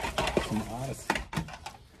 Some Odyssey.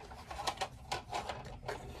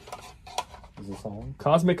 Is this all?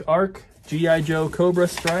 Cosmic Arc, G.I. Joe Cobra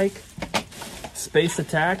Strike, Space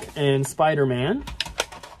Attack, and Spider-Man.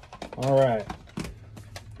 All right.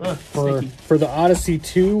 Ugh, for the Odyssey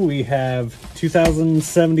 2, we have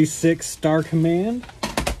 2076 Star Command.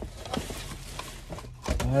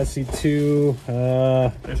 Odyssey 2.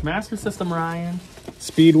 There's Master System, Ryan.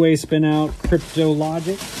 Speedway Spinout, Crypto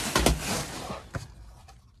Logic.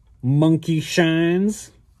 Monkey Shines.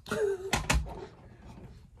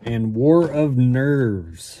 And War of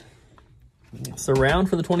Nerves. Surround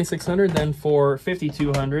for the 2600. Then for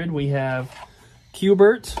 5200, we have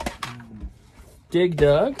Q*bert, Dig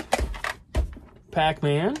Dug,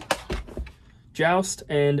 Pac-Man, Joust,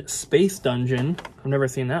 and Space Dungeon. I've never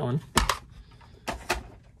seen that one.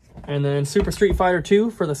 And then Super Street Fighter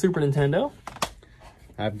 2 for the Super Nintendo.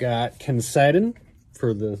 I've got Kensidon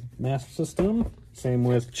for the Master System. Same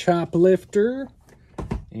with Choplifter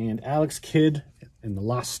and Alex Kidd and the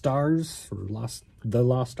Lost Stars for the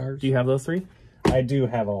Lost Stars. Do you have those 3? I do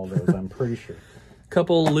have all those, I'm pretty sure.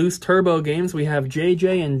 Couple loose turbo games. We have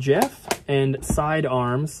JJ and Jeff and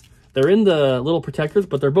Sidearms. They're in the little protectors,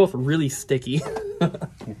 but they're both really sticky.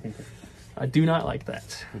 I do not like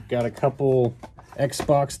that. We've got a couple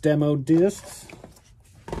Xbox demo discs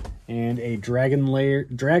and a Dragon's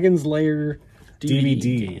Lair DVD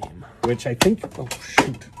game, which I think, oh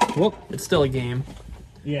shoot, well, it's still a game.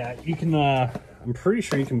 Yeah, you can, I'm pretty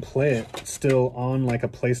sure you can play it still on like a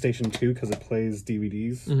PlayStation 2 because it plays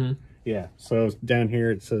DVDs. Mm-hmm. Yeah, so down here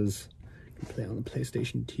it says you can play on the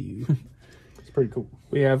PlayStation 2. It's pretty cool.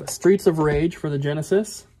 We have Streets of Rage for the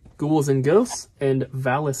Genesis, Ghouls and Ghosts, and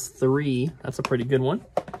Valis 3. That's a pretty good one.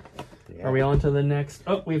 Yeah. Are we on to the next?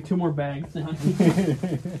 Oh, we have 2 more bags down here.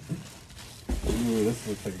 Ooh, this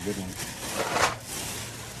looks like a good one.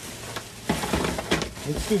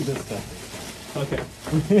 Let's do this stuff. Okay.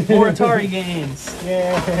 More Atari games.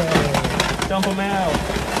 Yeah. Dump them out.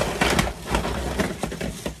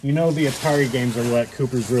 You know the Atari games are what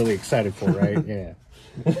Cooper's really excited for, right? Yeah.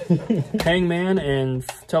 Hangman and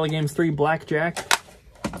Telegames 3 Blackjack.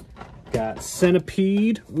 Got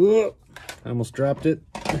Centipede. Whoa. I almost dropped it.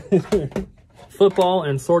 Football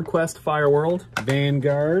and Sword Quest Fire World.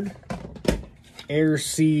 Vanguard. Air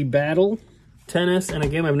Sea Battle. Tennis and a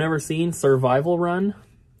game I've never seen, Survival Run.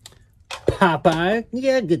 Popeye.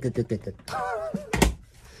 Yeah.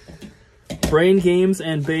 Brain Games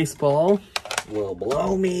and Baseball. Will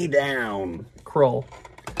blow me down. Kroll.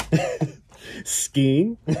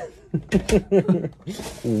 Skiing.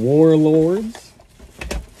 Warlords.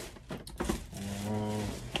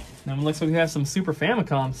 Then it looks like we have some Super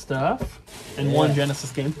Famicom stuff. And one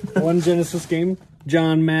Genesis game. One Genesis game.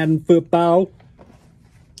 John Madden Football.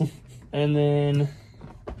 And then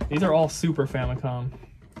these are all Super Famicom.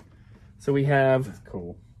 So we have That's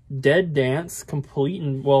cool. Dead Dance, complete,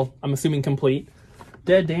 and well, I'm assuming complete.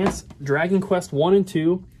 Dead Dance, Dragon Quest 1 and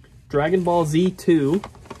 2, Dragon Ball Z 2,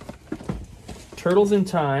 Turtles in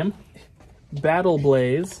Time, Battle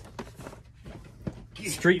Blaze,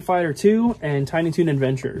 Street Fighter 2, and Tiny Toon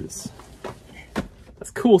Adventures.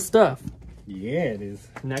 That's cool stuff. Yeah, it is.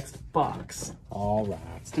 Next box. All right.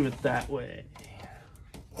 Let's do it that way.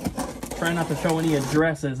 Try not to show any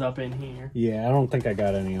addresses up in here. Yeah, I don't think I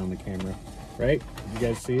got any on the camera. Right? You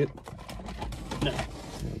guys see it? No.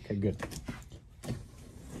 Okay, good.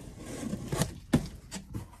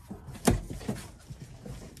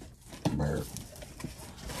 Burp.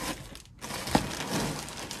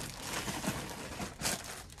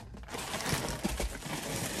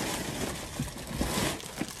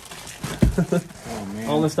 Oh, man.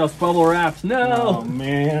 All this stuff's bubble wrapped. No! Oh,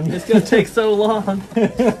 man. It's gonna take so long.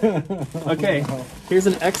 Okay, here's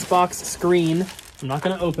an Xbox screen. I'm not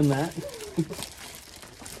gonna open that.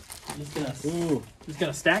 Just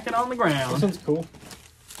gonna stack it on the ground. This one's cool.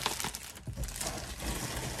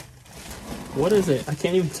 What is it? I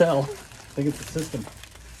can't even tell. I think it's a system.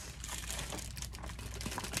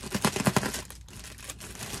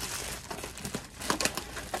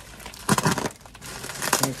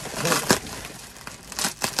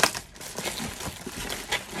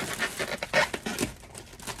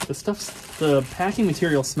 The packing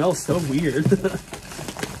material smells so weird.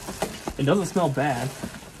 It doesn't smell bad.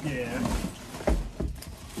 Yeah.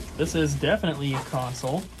 This is definitely a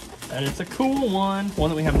console, and it's a cool one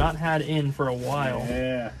that we have not had in for a while.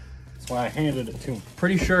 Yeah. That's why I handed it to him.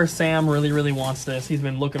 Pretty sure Sam really wants this. He's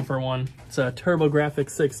been looking for one. It's a Turbografx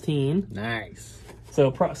 16. Nice.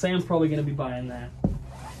 So Sam's probably going to be buying that.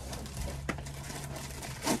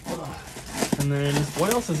 And then,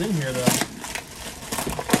 what else is in here, though?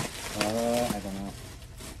 I don't know.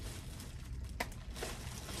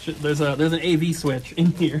 There's an AV switch in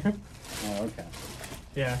here. Oh, okay.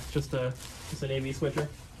 Yeah, just an AV switcher.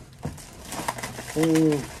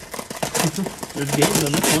 Ooh. There's games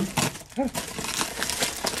on this one.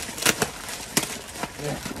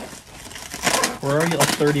 Yeah. We're already at like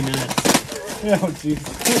 30 minutes. Oh, jeez.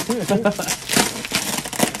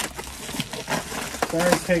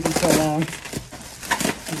 Sorry it's taking so long.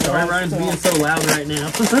 Sorry, Ryan's being so loud right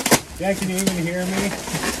now. Yeah, can you even hear me?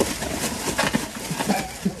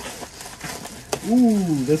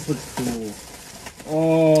 Ooh, this looks cool.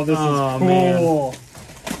 Oh, this is cool. Man.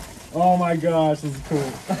 Oh my gosh, this is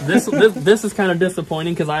cool. This is kind of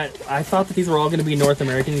disappointing because I thought that these were all going to be North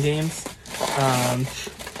American games.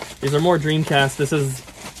 These are more Dreamcast.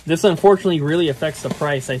 This unfortunately really affects the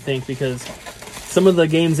price, I think, because some of the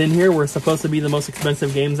games in here were supposed to be the most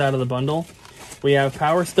expensive games out of the bundle. We have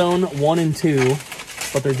Power Stone 1 and 2,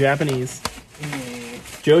 but they're Japanese.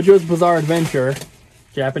 JoJo's Bizarre Adventure,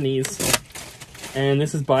 Japanese. And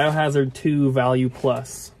this is Biohazard 2 Value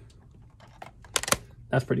Plus.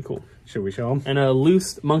 That's pretty cool. Should we show them? And a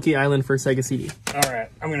loose Monkey Island for Sega CD. All right,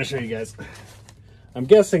 I'm going to show you guys. I'm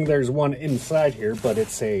guessing there's one inside here, but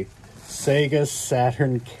it's a Sega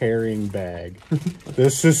Saturn carrying bag.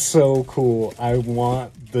 This is so cool. I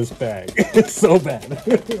want this bag so bad.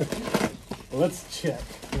 Let's check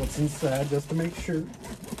what's inside just to make sure.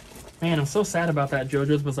 Man, I'm so sad about that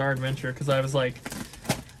JoJo's Bizarre Adventure because I was like,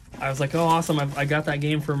 oh, awesome! I got that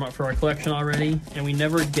game for our collection already, and we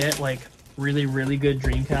never get like really good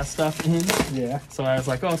Dreamcast stuff in. Yeah. So I was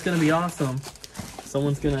like, oh, it's gonna be awesome.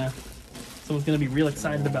 Someone's gonna be real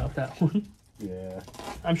excited about that one. Yeah.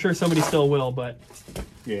 I'm sure somebody still will, but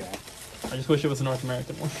yeah. I just wish it was a North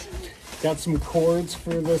American one. Got some cords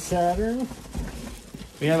for the Saturn.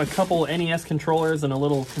 We have a couple NES controllers and a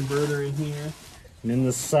little converter in here. And in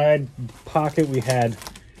the side pocket, we had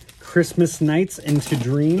Christmas Nights into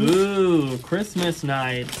Dreams. Ooh, Christmas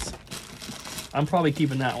Nights. I'm probably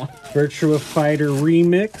keeping that one. Virtua Fighter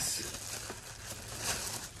Remix.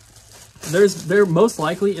 There most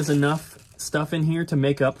likely is enough stuff in here to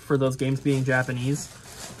make up for those games being Japanese.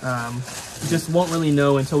 Just won't really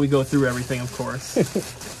know until we go through everything, of course.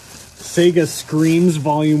 Sega Screams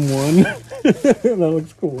Volume 1. That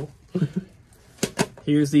looks cool.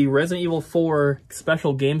 Here's the Resident Evil 4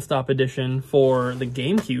 Special GameStop Edition for the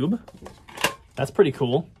GameCube. That's pretty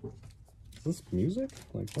cool. Is this music?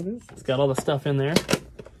 Like, what is this? It's got all the stuff in there.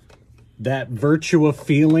 That Virtua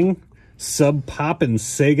Feeling, Sub Pop and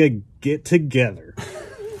Sega get together.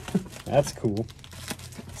 That's cool.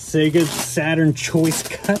 Sega Saturn Choice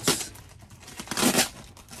Cuts.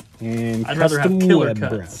 And I'd rather have Custom Killer Web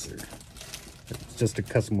Cuts. Browser. It's just a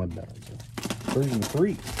custom web browser. Version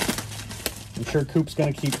 3. I'm sure Coop's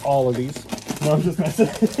gonna keep all of these. No, I'm just messing.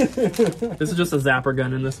 This is just a zapper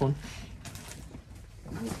gun in this one.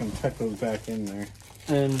 I'm just gonna tuck those back in there.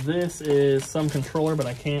 And this is some controller, but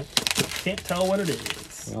I can't tell what it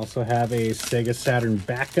is. We also have a Sega Saturn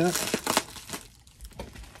backup.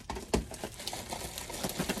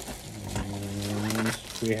 And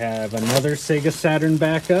we have another Sega Saturn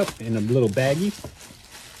backup in a little baggie.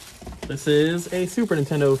 This is a Super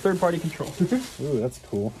Nintendo third-party controller. Ooh, that's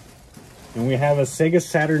cool. And we have a Sega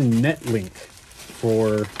Saturn Netlink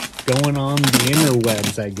for going on the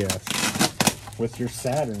interwebs, I guess, with your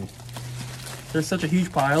Saturn. There's such a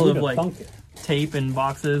huge pile of like tape and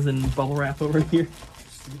boxes and bubble wrap over here.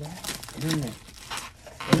 See that? Internet.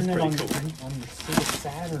 Internet on, cool. on your Sega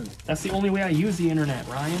Saturn. That's the only way I use the internet,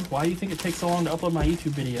 Ryan. Why do you think it takes so long to upload my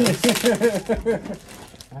YouTube videos?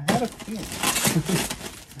 I had a feeling.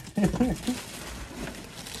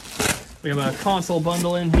 We have a console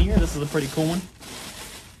bundle in here. This is a pretty cool one.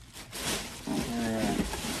 Alright.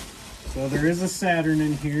 So there is a Saturn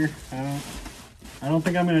in here. I don't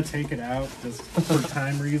think I'm gonna take it out just for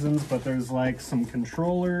time reasons, but there's like some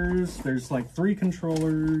controllers. There's like 3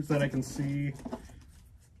 controllers that I can see.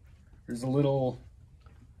 There's a little...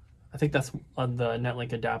 I think that's on the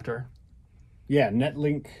Netlink adapter. Yeah,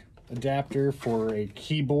 Netlink adapter for a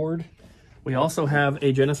keyboard. We also have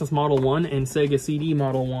a Genesis Model 1 and Sega CD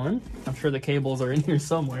Model 1. I'm sure the cables are in here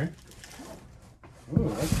somewhere. Ooh,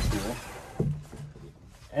 that's cool.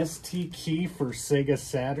 ST key for Sega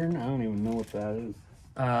Saturn. I don't even know what that is.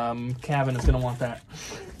 Kevin is going to want that.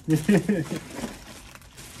 It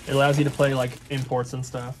allows you to play like imports and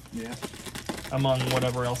stuff. Yeah. Among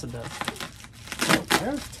whatever else it does. Oh,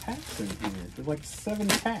 there's tacks in here. There's like 7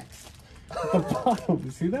 tacks at the bottom.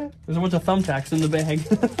 You see that? There's a bunch of thumbtacks in the bag.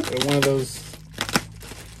 They're one of those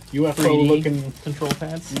 3D UFO looking control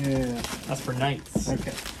pads. Yeah. That's for nights.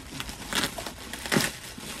 Okay.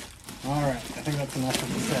 All right. I think that's enough of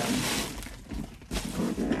the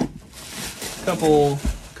set.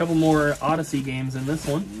 Couple more Odyssey games in this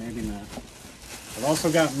one. Maybe not. I've also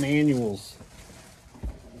got manuals.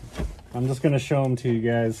 I'm just gonna show them to you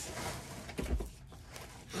guys.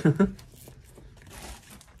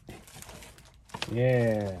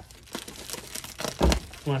 Yeah.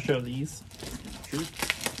 Want to show these? Sure.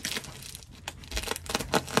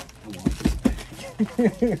 I want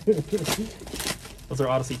this. Those are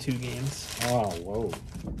Odyssey 2 games. Oh, whoa.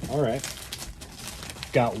 All right.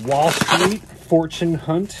 Got Wall Street Fortune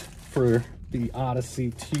Hunt for the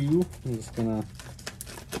Odyssey 2. I'm just gonna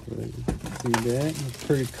see that. It's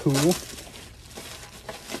pretty cool.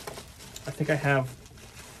 I think I have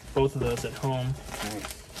both of those at home.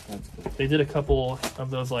 Nice. That's cool. They did a couple of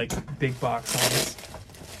those like big box ones.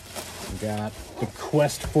 We got The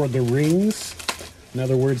Quest for the Rings. In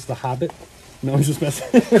other words, The Hobbit. No, I'm just messing.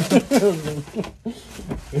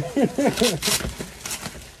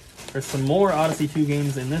 There's some more Odyssey 2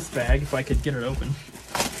 games in this bag, if I could get it open.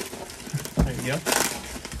 There you go.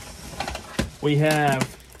 We have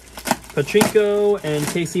Pachinko and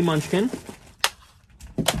KC Munchkin.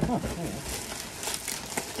 Oh,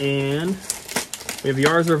 And we have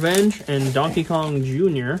Yar's Revenge and Donkey Kong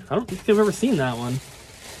Jr. I don't think I've ever seen that one.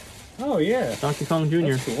 oh yeah. Donkey Kong Jr.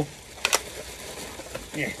 That's cool.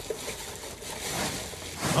 Yeah.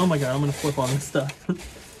 Oh my god, I'm gonna flip on this stuff.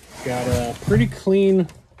 Got a pretty clean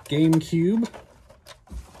GameCube.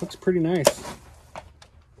 Looks pretty nice.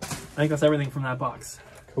 I think that's everything from that box.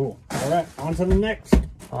 Cool. All right, on to the next.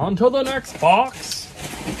 On to the next box.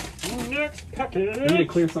 Next I packet. need to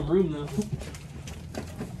clear some room though.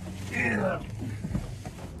 Yeah.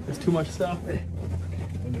 There's too much stuff. I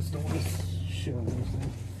just don't want to show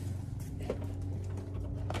anything.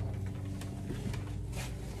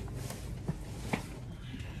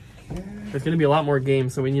 There's going to be a lot more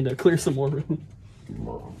games, so we need to clear some more room.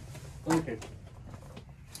 Okay.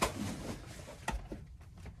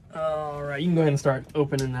 All right, you can go ahead and start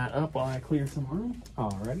opening that up while I clear some room.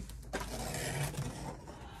 All right.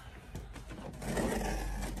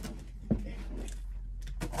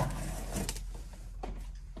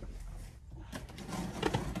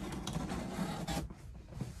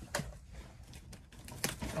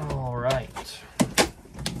 All right.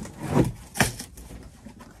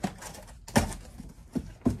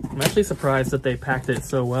 I'm actually surprised that they packed it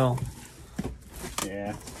so well.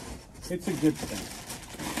 Yeah, it's a good thing.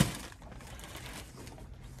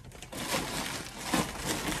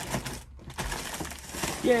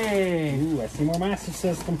 Yay! Ooh, I see more Master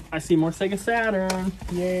System. I see more Sega Saturn.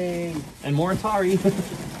 Yay! And more Atari.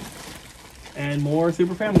 And more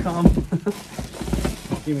Super Famicom.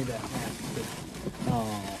 Give me that Master System.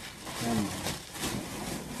 Oh,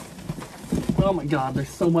 Oh my god, there's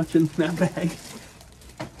so much in that bag.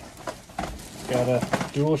 got a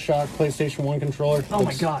DualShock PlayStation 1 controller. Oh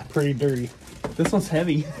my god. Pretty dirty. This one's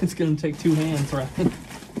heavy. It's gonna take 2 hands, right?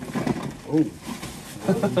 Oh.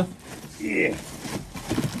 Yeah.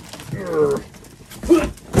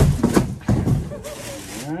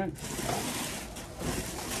 Alright.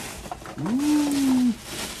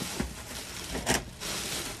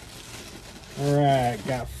 Alright,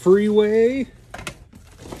 got Freeway.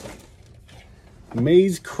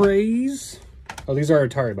 Maze Craze. Oh, these are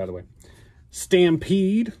Atari, by the way.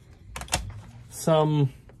 Stampede.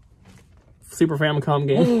 Some Super Famicom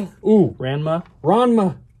game. Ooh. Ranma.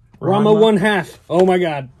 Ranma 1/2. Oh my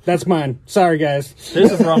god, that's mine. Sorry, guys.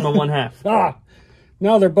 This is Ranma 1/2. Ah!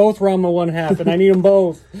 No, they're both Ranma 1/2, and I need them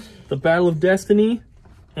both. The Battle of Destiny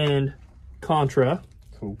and Contra.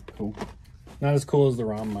 Cool, cool. Not as cool as the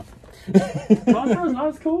Ranma. Contra's not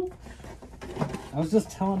as cool. I was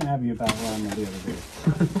just telling Abby about Ranma the other day.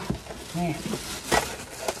 Man,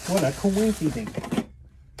 what a coincidence.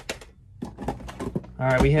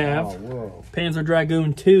 Alright, we have Oh, whoa. Panzer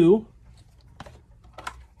Dragoon 2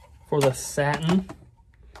 for the Saturn.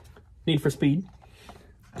 Need for Speed.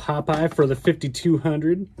 Popeye for the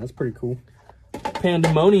 5200. That's pretty cool.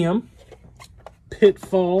 Pandemonium.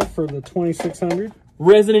 Pitfall for the 2600.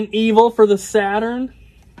 Resident Evil for the Saturn.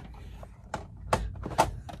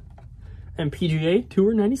 And PGA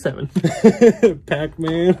Tour 97.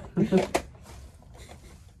 Pac-Man.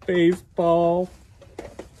 Baseball.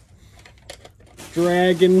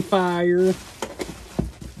 Dragonfire.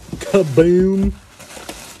 Kaboom.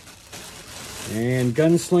 And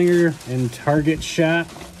Gunslinger and Target Shot.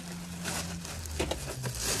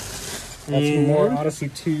 That's And more Odyssey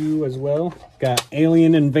 2 as well. Got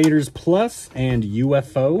Alien Invaders Plus and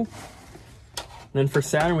UFO. then for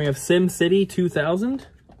Saturn, we have SimCity 2000,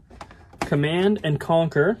 Command and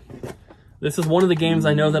Conquer. This is one of the games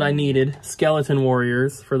I know that I needed. Skeleton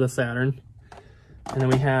Warriors for the Saturn. And then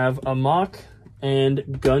we have Amok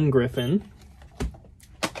and Gun Griffin.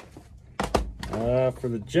 For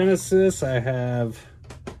the Genesis, I have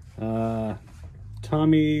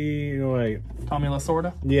Tommy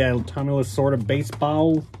Lasorda. Yeah, Tommy Lasorda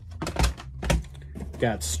Baseball.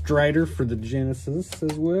 Got Strider for the Genesis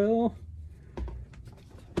as well.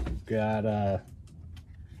 Got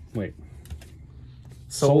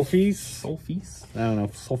Sulfice. Sulfice. I don't know,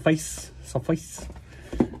 Sulfice.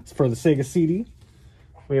 It's for the Sega CD.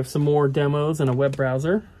 We have some more demos and a web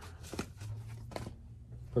browser.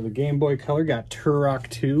 For the Game Boy Color, got Turok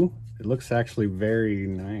 2. It looks actually very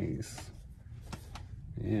nice.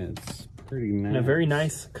 Yeah, it's pretty nice. And a very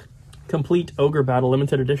nice complete Ogre Battle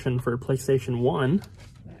limited edition for PlayStation 1.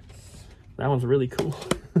 Nice. That one's really cool.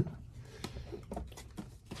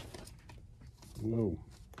 Whoa.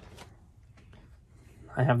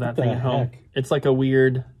 I have that What thing the at home. heck? It's like a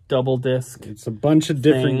weird double disc. It's a bunch of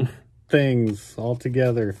different things all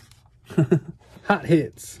together. Hot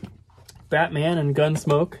hits. Batman and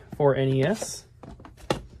Gunsmoke for NES.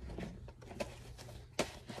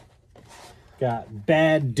 Got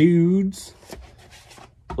Bad Dudes.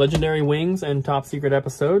 Legendary Wings and Top Secret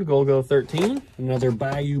Episode, Golgo 13. Another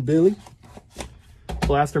Bayou Billy.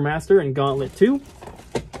 Blaster Master and Gauntlet 2.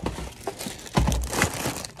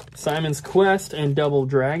 Simon's Quest and Double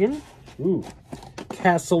Dragon. Ooh.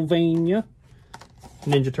 Castlevania.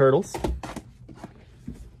 Ninja Turtles.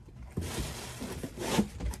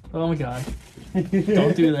 Oh my god.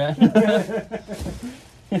 Don't do that.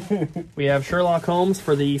 We have Sherlock Holmes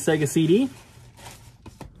for the Sega CD.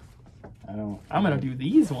 I'm gonna do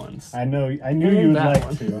these ones. I know. I knew you'd like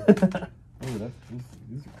one. to. Oh, these are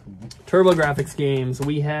cool. Turbografx games.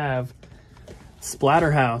 We have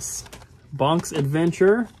Splatterhouse, Bonk's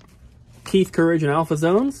Adventure, Keith Courage and Alpha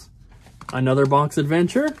Zones, another Bonk's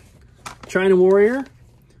Adventure, China Warrior,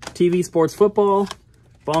 TV Sports Football,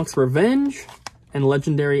 Bonk's Revenge, and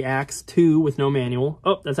Legendary Axe 2 with no manual.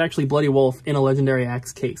 Oh, that's actually Bloody Wolf in a Legendary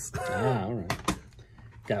Axe case. Ah, all right.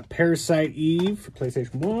 Got Parasite Eve for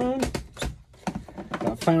PlayStation 1.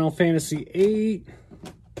 Got Final Fantasy 8.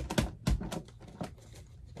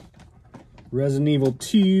 Resident Evil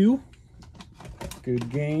 2. Good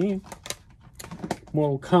game.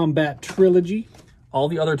 Mortal Kombat Trilogy. All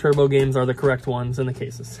the other Turbo games are the correct ones in the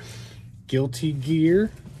cases. Guilty Gear.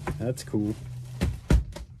 That's cool.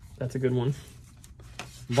 That's a good one.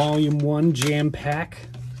 Volume 1 Jam Pack.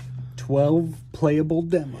 12 playable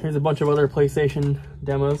demos. Here's a bunch of other PlayStation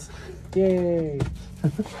demos. Yay!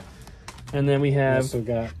 And then we have Also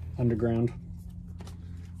got Underground.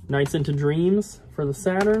 Nights into Dreams for the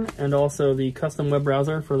Saturn, and also the custom web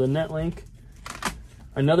browser for the Netlink.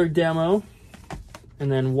 Another demo, and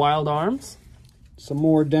then Wild Arms. Some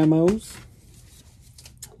more demos.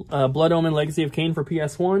 Blood Omen Legacy of Kain for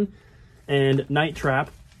PS1, and Night Trap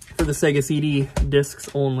for the Sega CD discs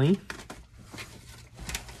only.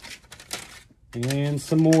 And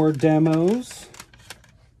some more demos.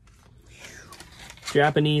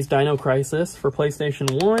 Japanese Dino Crisis for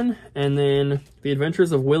PlayStation 1, and then The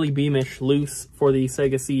Adventures of Willy Beamish Loose for the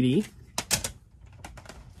Sega CD.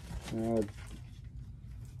 Any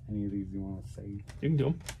of these you want to say? You can do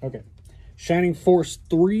them. Okay. Shining Force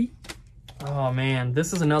 3. Oh man,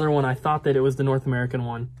 this is another one. I thought that it was the North American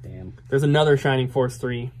one. Damn. There's another Shining Force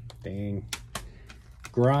 3. Dang.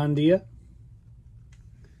 Grandia.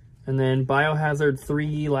 And then Biohazard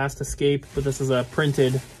 3 Last Escape, but this is a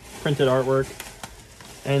printed artwork.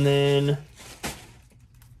 And then,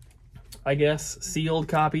 I guess, sealed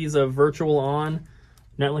copies of Virtual On,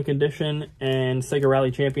 Netlink Edition, and Sega Rally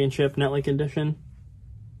Championship Netlink Edition.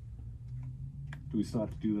 Do we still have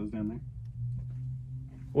to do those down there?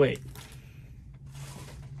 Wait.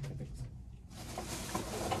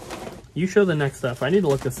 You show the next stuff. I need to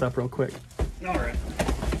look this up real quick. All right.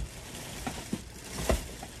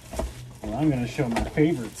 Well, I'm going to show my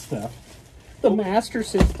favorite stuff. The Master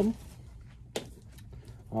System.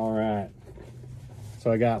 All right.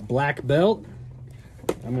 So I got Black Belt.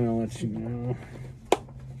 I'm going to let you know.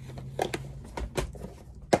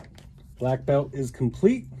 Black Belt is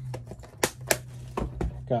complete.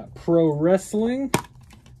 Got Pro Wrestling.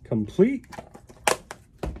 Complete.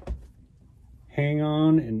 Hang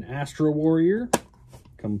On and Astro Warrior.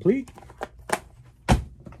 Complete.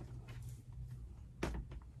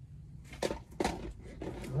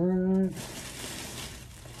 Alright.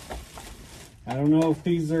 I don't know if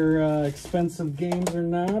these are expensive games or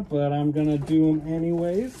not, but I'm gonna do them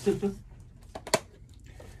anyways.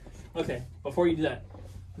 Okay, before you do that,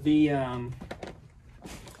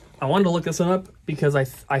 I wanted to look this one up because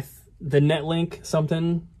the Netlink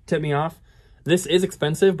something tipped me off. This is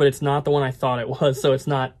expensive, but it's not the one I thought it was. So it's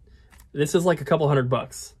not. This is like a couple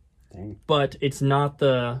 $100. Dang. But it's not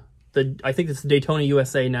the. I think this Daytona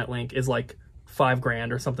USA Netlink is like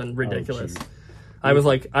 $5,000 or something ridiculous. Oh, I was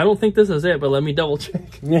like, I don't think this is it, but let me double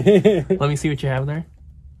check. Let me see what you have there.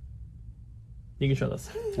 You can show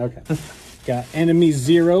this. Okay. Got Enemy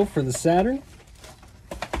Zero for the Saturn.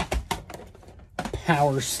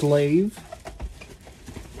 Power Slave.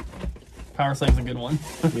 Power Slave's a good one.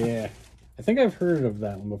 Yeah. I think I've heard of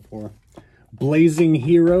that one before. Blazing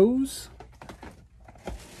Heroes.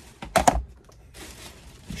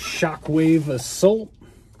 Shockwave Assault.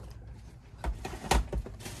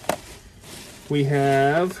 We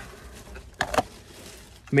have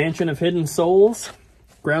Mansion of Hidden Souls,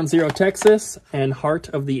 Ground Zero Texas, and Heart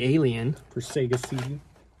of the Alien For Sega CD.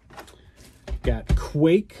 Got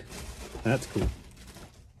Quake. That's cool.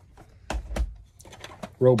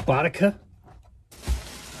 Robotica.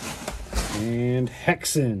 And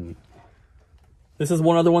Hexen. This is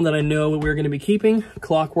one other one that I know we're going to be keeping,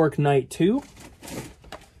 Clockwork Knight 2.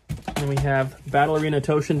 And we have Battle Arena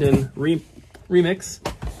Toshinden Remix,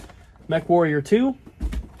 Mech Warrior 2,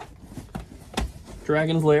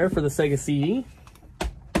 Dragon's Lair for the Sega CD,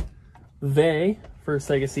 Vey for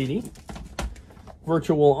Sega CD,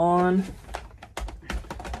 Virtual On,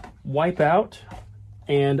 Wipeout,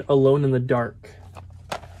 and Alone in the Dark.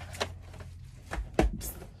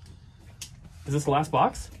 Is this the last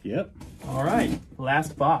box? Yep. All right,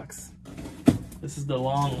 last box. This is the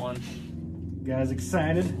long one. You guys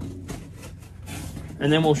excited?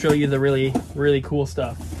 And then we'll show you the really, really cool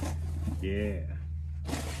stuff. Yeah.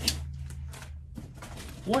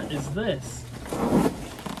 What is this?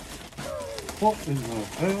 What in the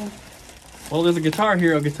hell? Well, there's a Guitar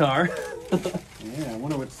Hero guitar. Yeah, I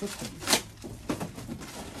wonder what system.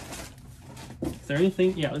 Is there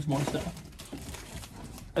anything? Yeah, there's more stuff.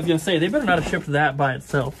 I was gonna say, they better not have shipped that by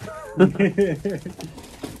itself. Yeah,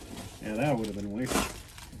 that would have been wasted.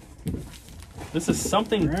 This is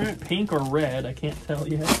something pink or red, I can't tell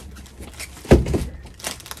yet.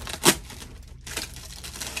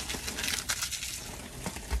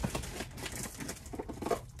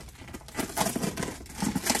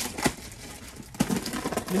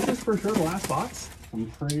 This is for sure the last box? I'm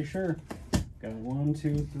pretty sure. Got 1,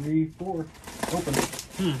 2, 3, 4. Open.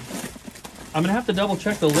 I'm gonna have to double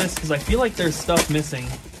check the list because I feel like there's stuff missing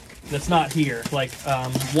that's not here. Like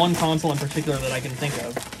one console in particular that I can think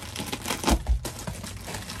of.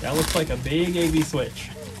 That looks like a big AV switch.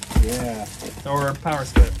 Yeah. Or power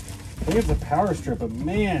strip. I think it's a power strip, but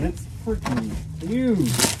man, it's freaking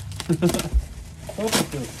huge. What's up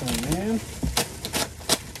with this thing, man?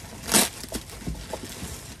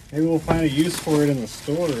 Maybe we'll find a use for it in the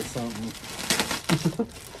store or something.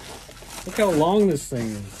 Look how long this thing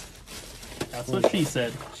is. That's what she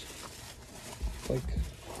said. It's like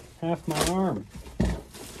half my arm.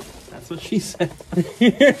 That's what she said.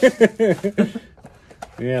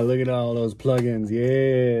 Yeah, look at all those plugins.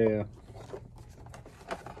 Yeah.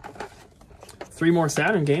 3 more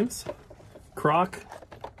Saturn games. Croc,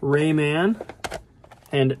 Rayman,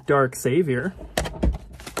 and Dark Savior.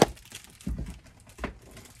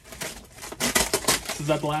 Is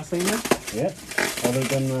that the last thing then? Yep. Other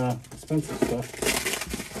than expensive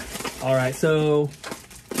stuff. All right, so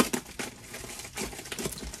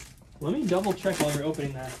let me double check while you're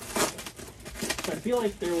opening that. I feel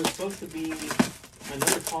like there was supposed to be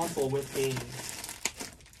another console with games.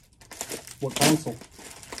 What console?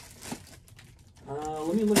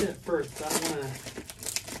 Let me look at it first. I don't want to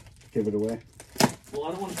give it away. Well,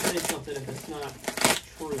 I don't want to say something if it's not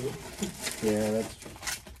true. Yeah, that's true.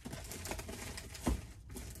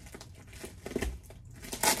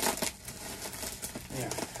 Yeah.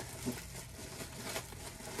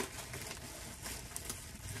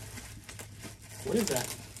 What is that?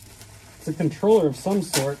 It's a controller of some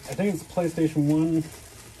sort. I think it's a PlayStation 1.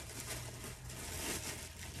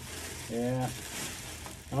 Yeah.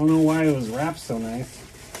 I don't know why it was wrapped so nice.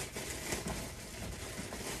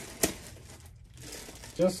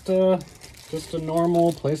 Just a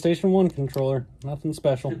normal PlayStation 1 controller. Nothing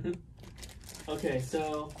special. Okay,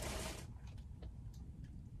 so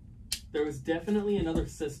there was definitely another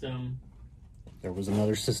system. There was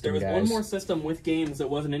another system, There was guys. one more system with games that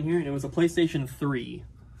wasn't in here, and it was a PlayStation 3.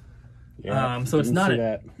 Yeah, so it's not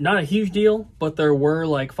a huge deal, but there were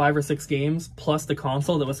like 5 or 6 games plus the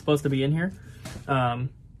console that was supposed to be in here.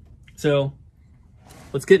 So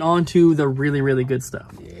let's get on to the really, really good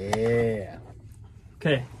stuff. Yeah.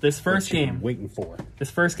 Okay, this first game. Waiting for. This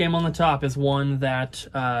first game on the top is one that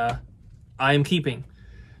I am keeping.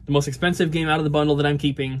 The most expensive game out of the bundle that I'm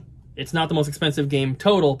keeping. It's not the most expensive game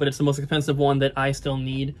total, but it's the most expensive one that I still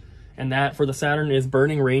need. And that for the Saturn is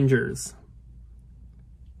Burning Rangers.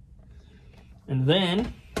 And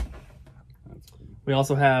then we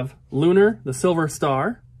also have Lunar, the Silver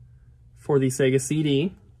Star for the Sega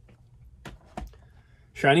CD.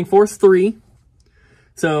 Shining Force 3.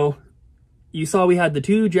 So you saw we had the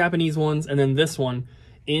 2 Japanese ones and then this one.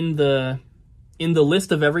 In the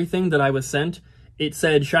list of everything that I was sent, it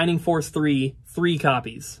said Shining Force 3, 3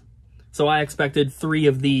 copies. So I expected 3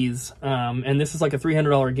 of these, and this is like a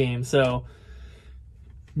 $300 game, so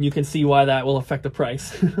you can see why that will affect the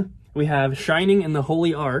price. We have Shining in the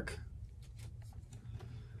Holy Ark.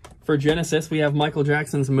 For Genesis, we have Michael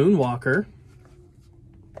Jackson's Moonwalker.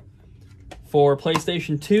 For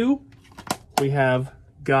PlayStation 2, we have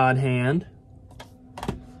God Hand.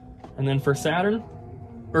 And then for Saturn,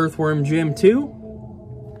 Earthworm Jim 2.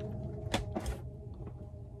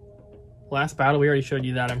 Last battle, we already showed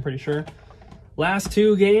you that, I'm pretty sure. Last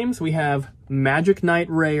 2 games, we have Magic Knight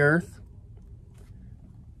Ray Earth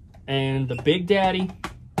and the Big Daddy,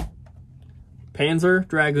 Panzer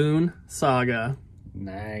Dragoon Saga.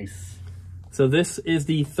 Nice. So this is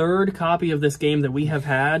the 3rd copy of this game that we have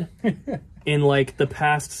had in like the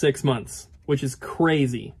past 6 months, which is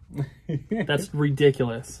crazy. That's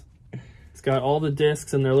ridiculous. It's got all the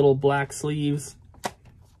discs and their little black sleeves.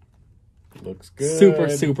 Looks good. Super,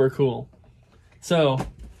 super cool. So,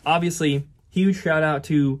 obviously, huge shout out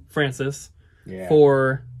to Francis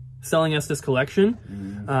for selling us this collection.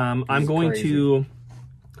 I'm going to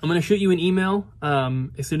shoot you an email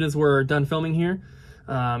as soon as we're done filming here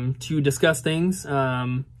to discuss things. You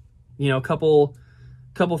know, a couple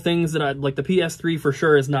things that like the PS3 for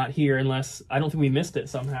sure is not here unless I don't think we missed it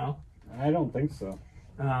somehow. I don't think so.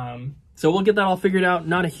 So we'll get that all figured out.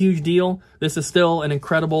 Not a huge deal. This is still an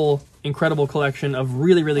incredible collection of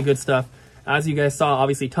really, really good stuff. As you guys saw,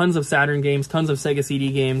 obviously tons of Saturn games, tons of Sega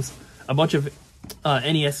CD games, a bunch of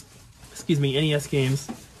NES games.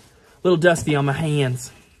 A little dusty on my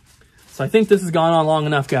hands. So I think this has gone on long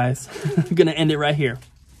enough, guys. I'm gonna end it right here.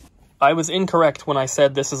 I was incorrect when I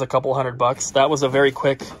said this is a couple $100. That was a very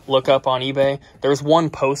quick look up on eBay. There's one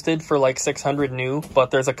posted for like 600 new, but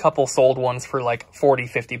there's a couple sold ones for like 40,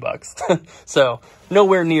 50 bucks. So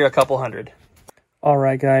nowhere near a couple hundred. All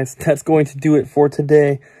right, guys, that's going to do it for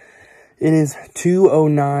today. It is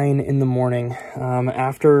 2:09 in the morning.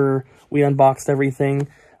 After we unboxed everything,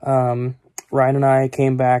 Ryan and I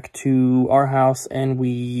came back to our house and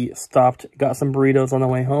we stopped, got some burritos on the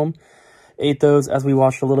way home. Ate those as we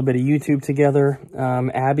watched a little bit of YouTube together.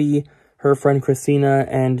 Abby, her friend Christina,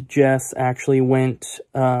 and Jess actually went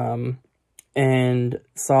and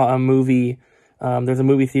saw a movie. There's a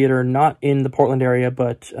movie theater not in the Portland area,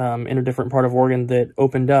 but in a different part of Oregon that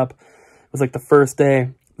opened up. It was like the first day.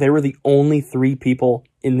 They were the only 3 people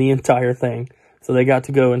in the entire thing. So they got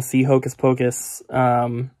to go and see Hocus Pocus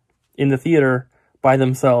in the theater by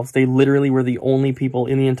themselves. They literally were the only people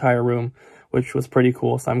in the entire room, which was pretty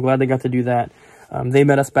cool. So I'm glad they got to do that. They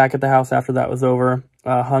met us back at the house after that was over,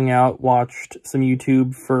 hung out, watched some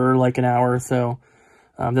YouTube for like an hour or so.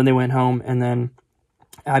 Then they went home, and then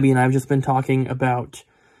Abby and I have just been talking about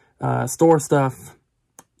store stuff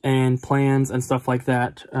and plans and stuff like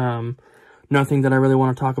that. Nothing that I really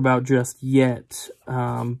want to talk about just yet,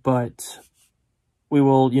 but we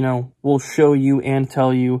will, you know, we'll show you and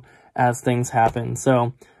tell you as things happen.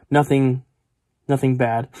 So nothing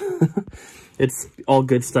bad. It's all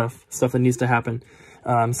good stuff that needs to happen.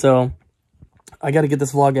 So I got to get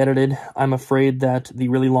this vlog edited. I'm afraid that the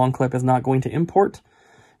really long clip is not going to import.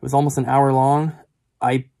 It was almost an hour long.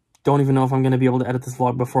 I don't even know if I'm going to be able to edit this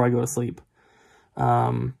vlog before I go to sleep.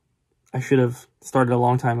 I should have started a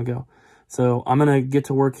long time ago. So I'm going to get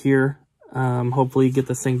to work here. Hopefully get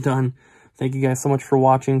this thing done. Thank you guys so much for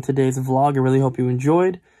watching today's vlog. I really hope you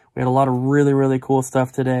enjoyed. We had a lot of really, really cool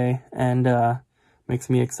stuff today, and makes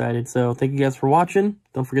me excited. So thank you guys for watching.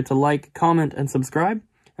 Don't forget to like, comment, and subscribe,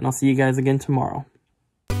 and I'll see you guys again tomorrow.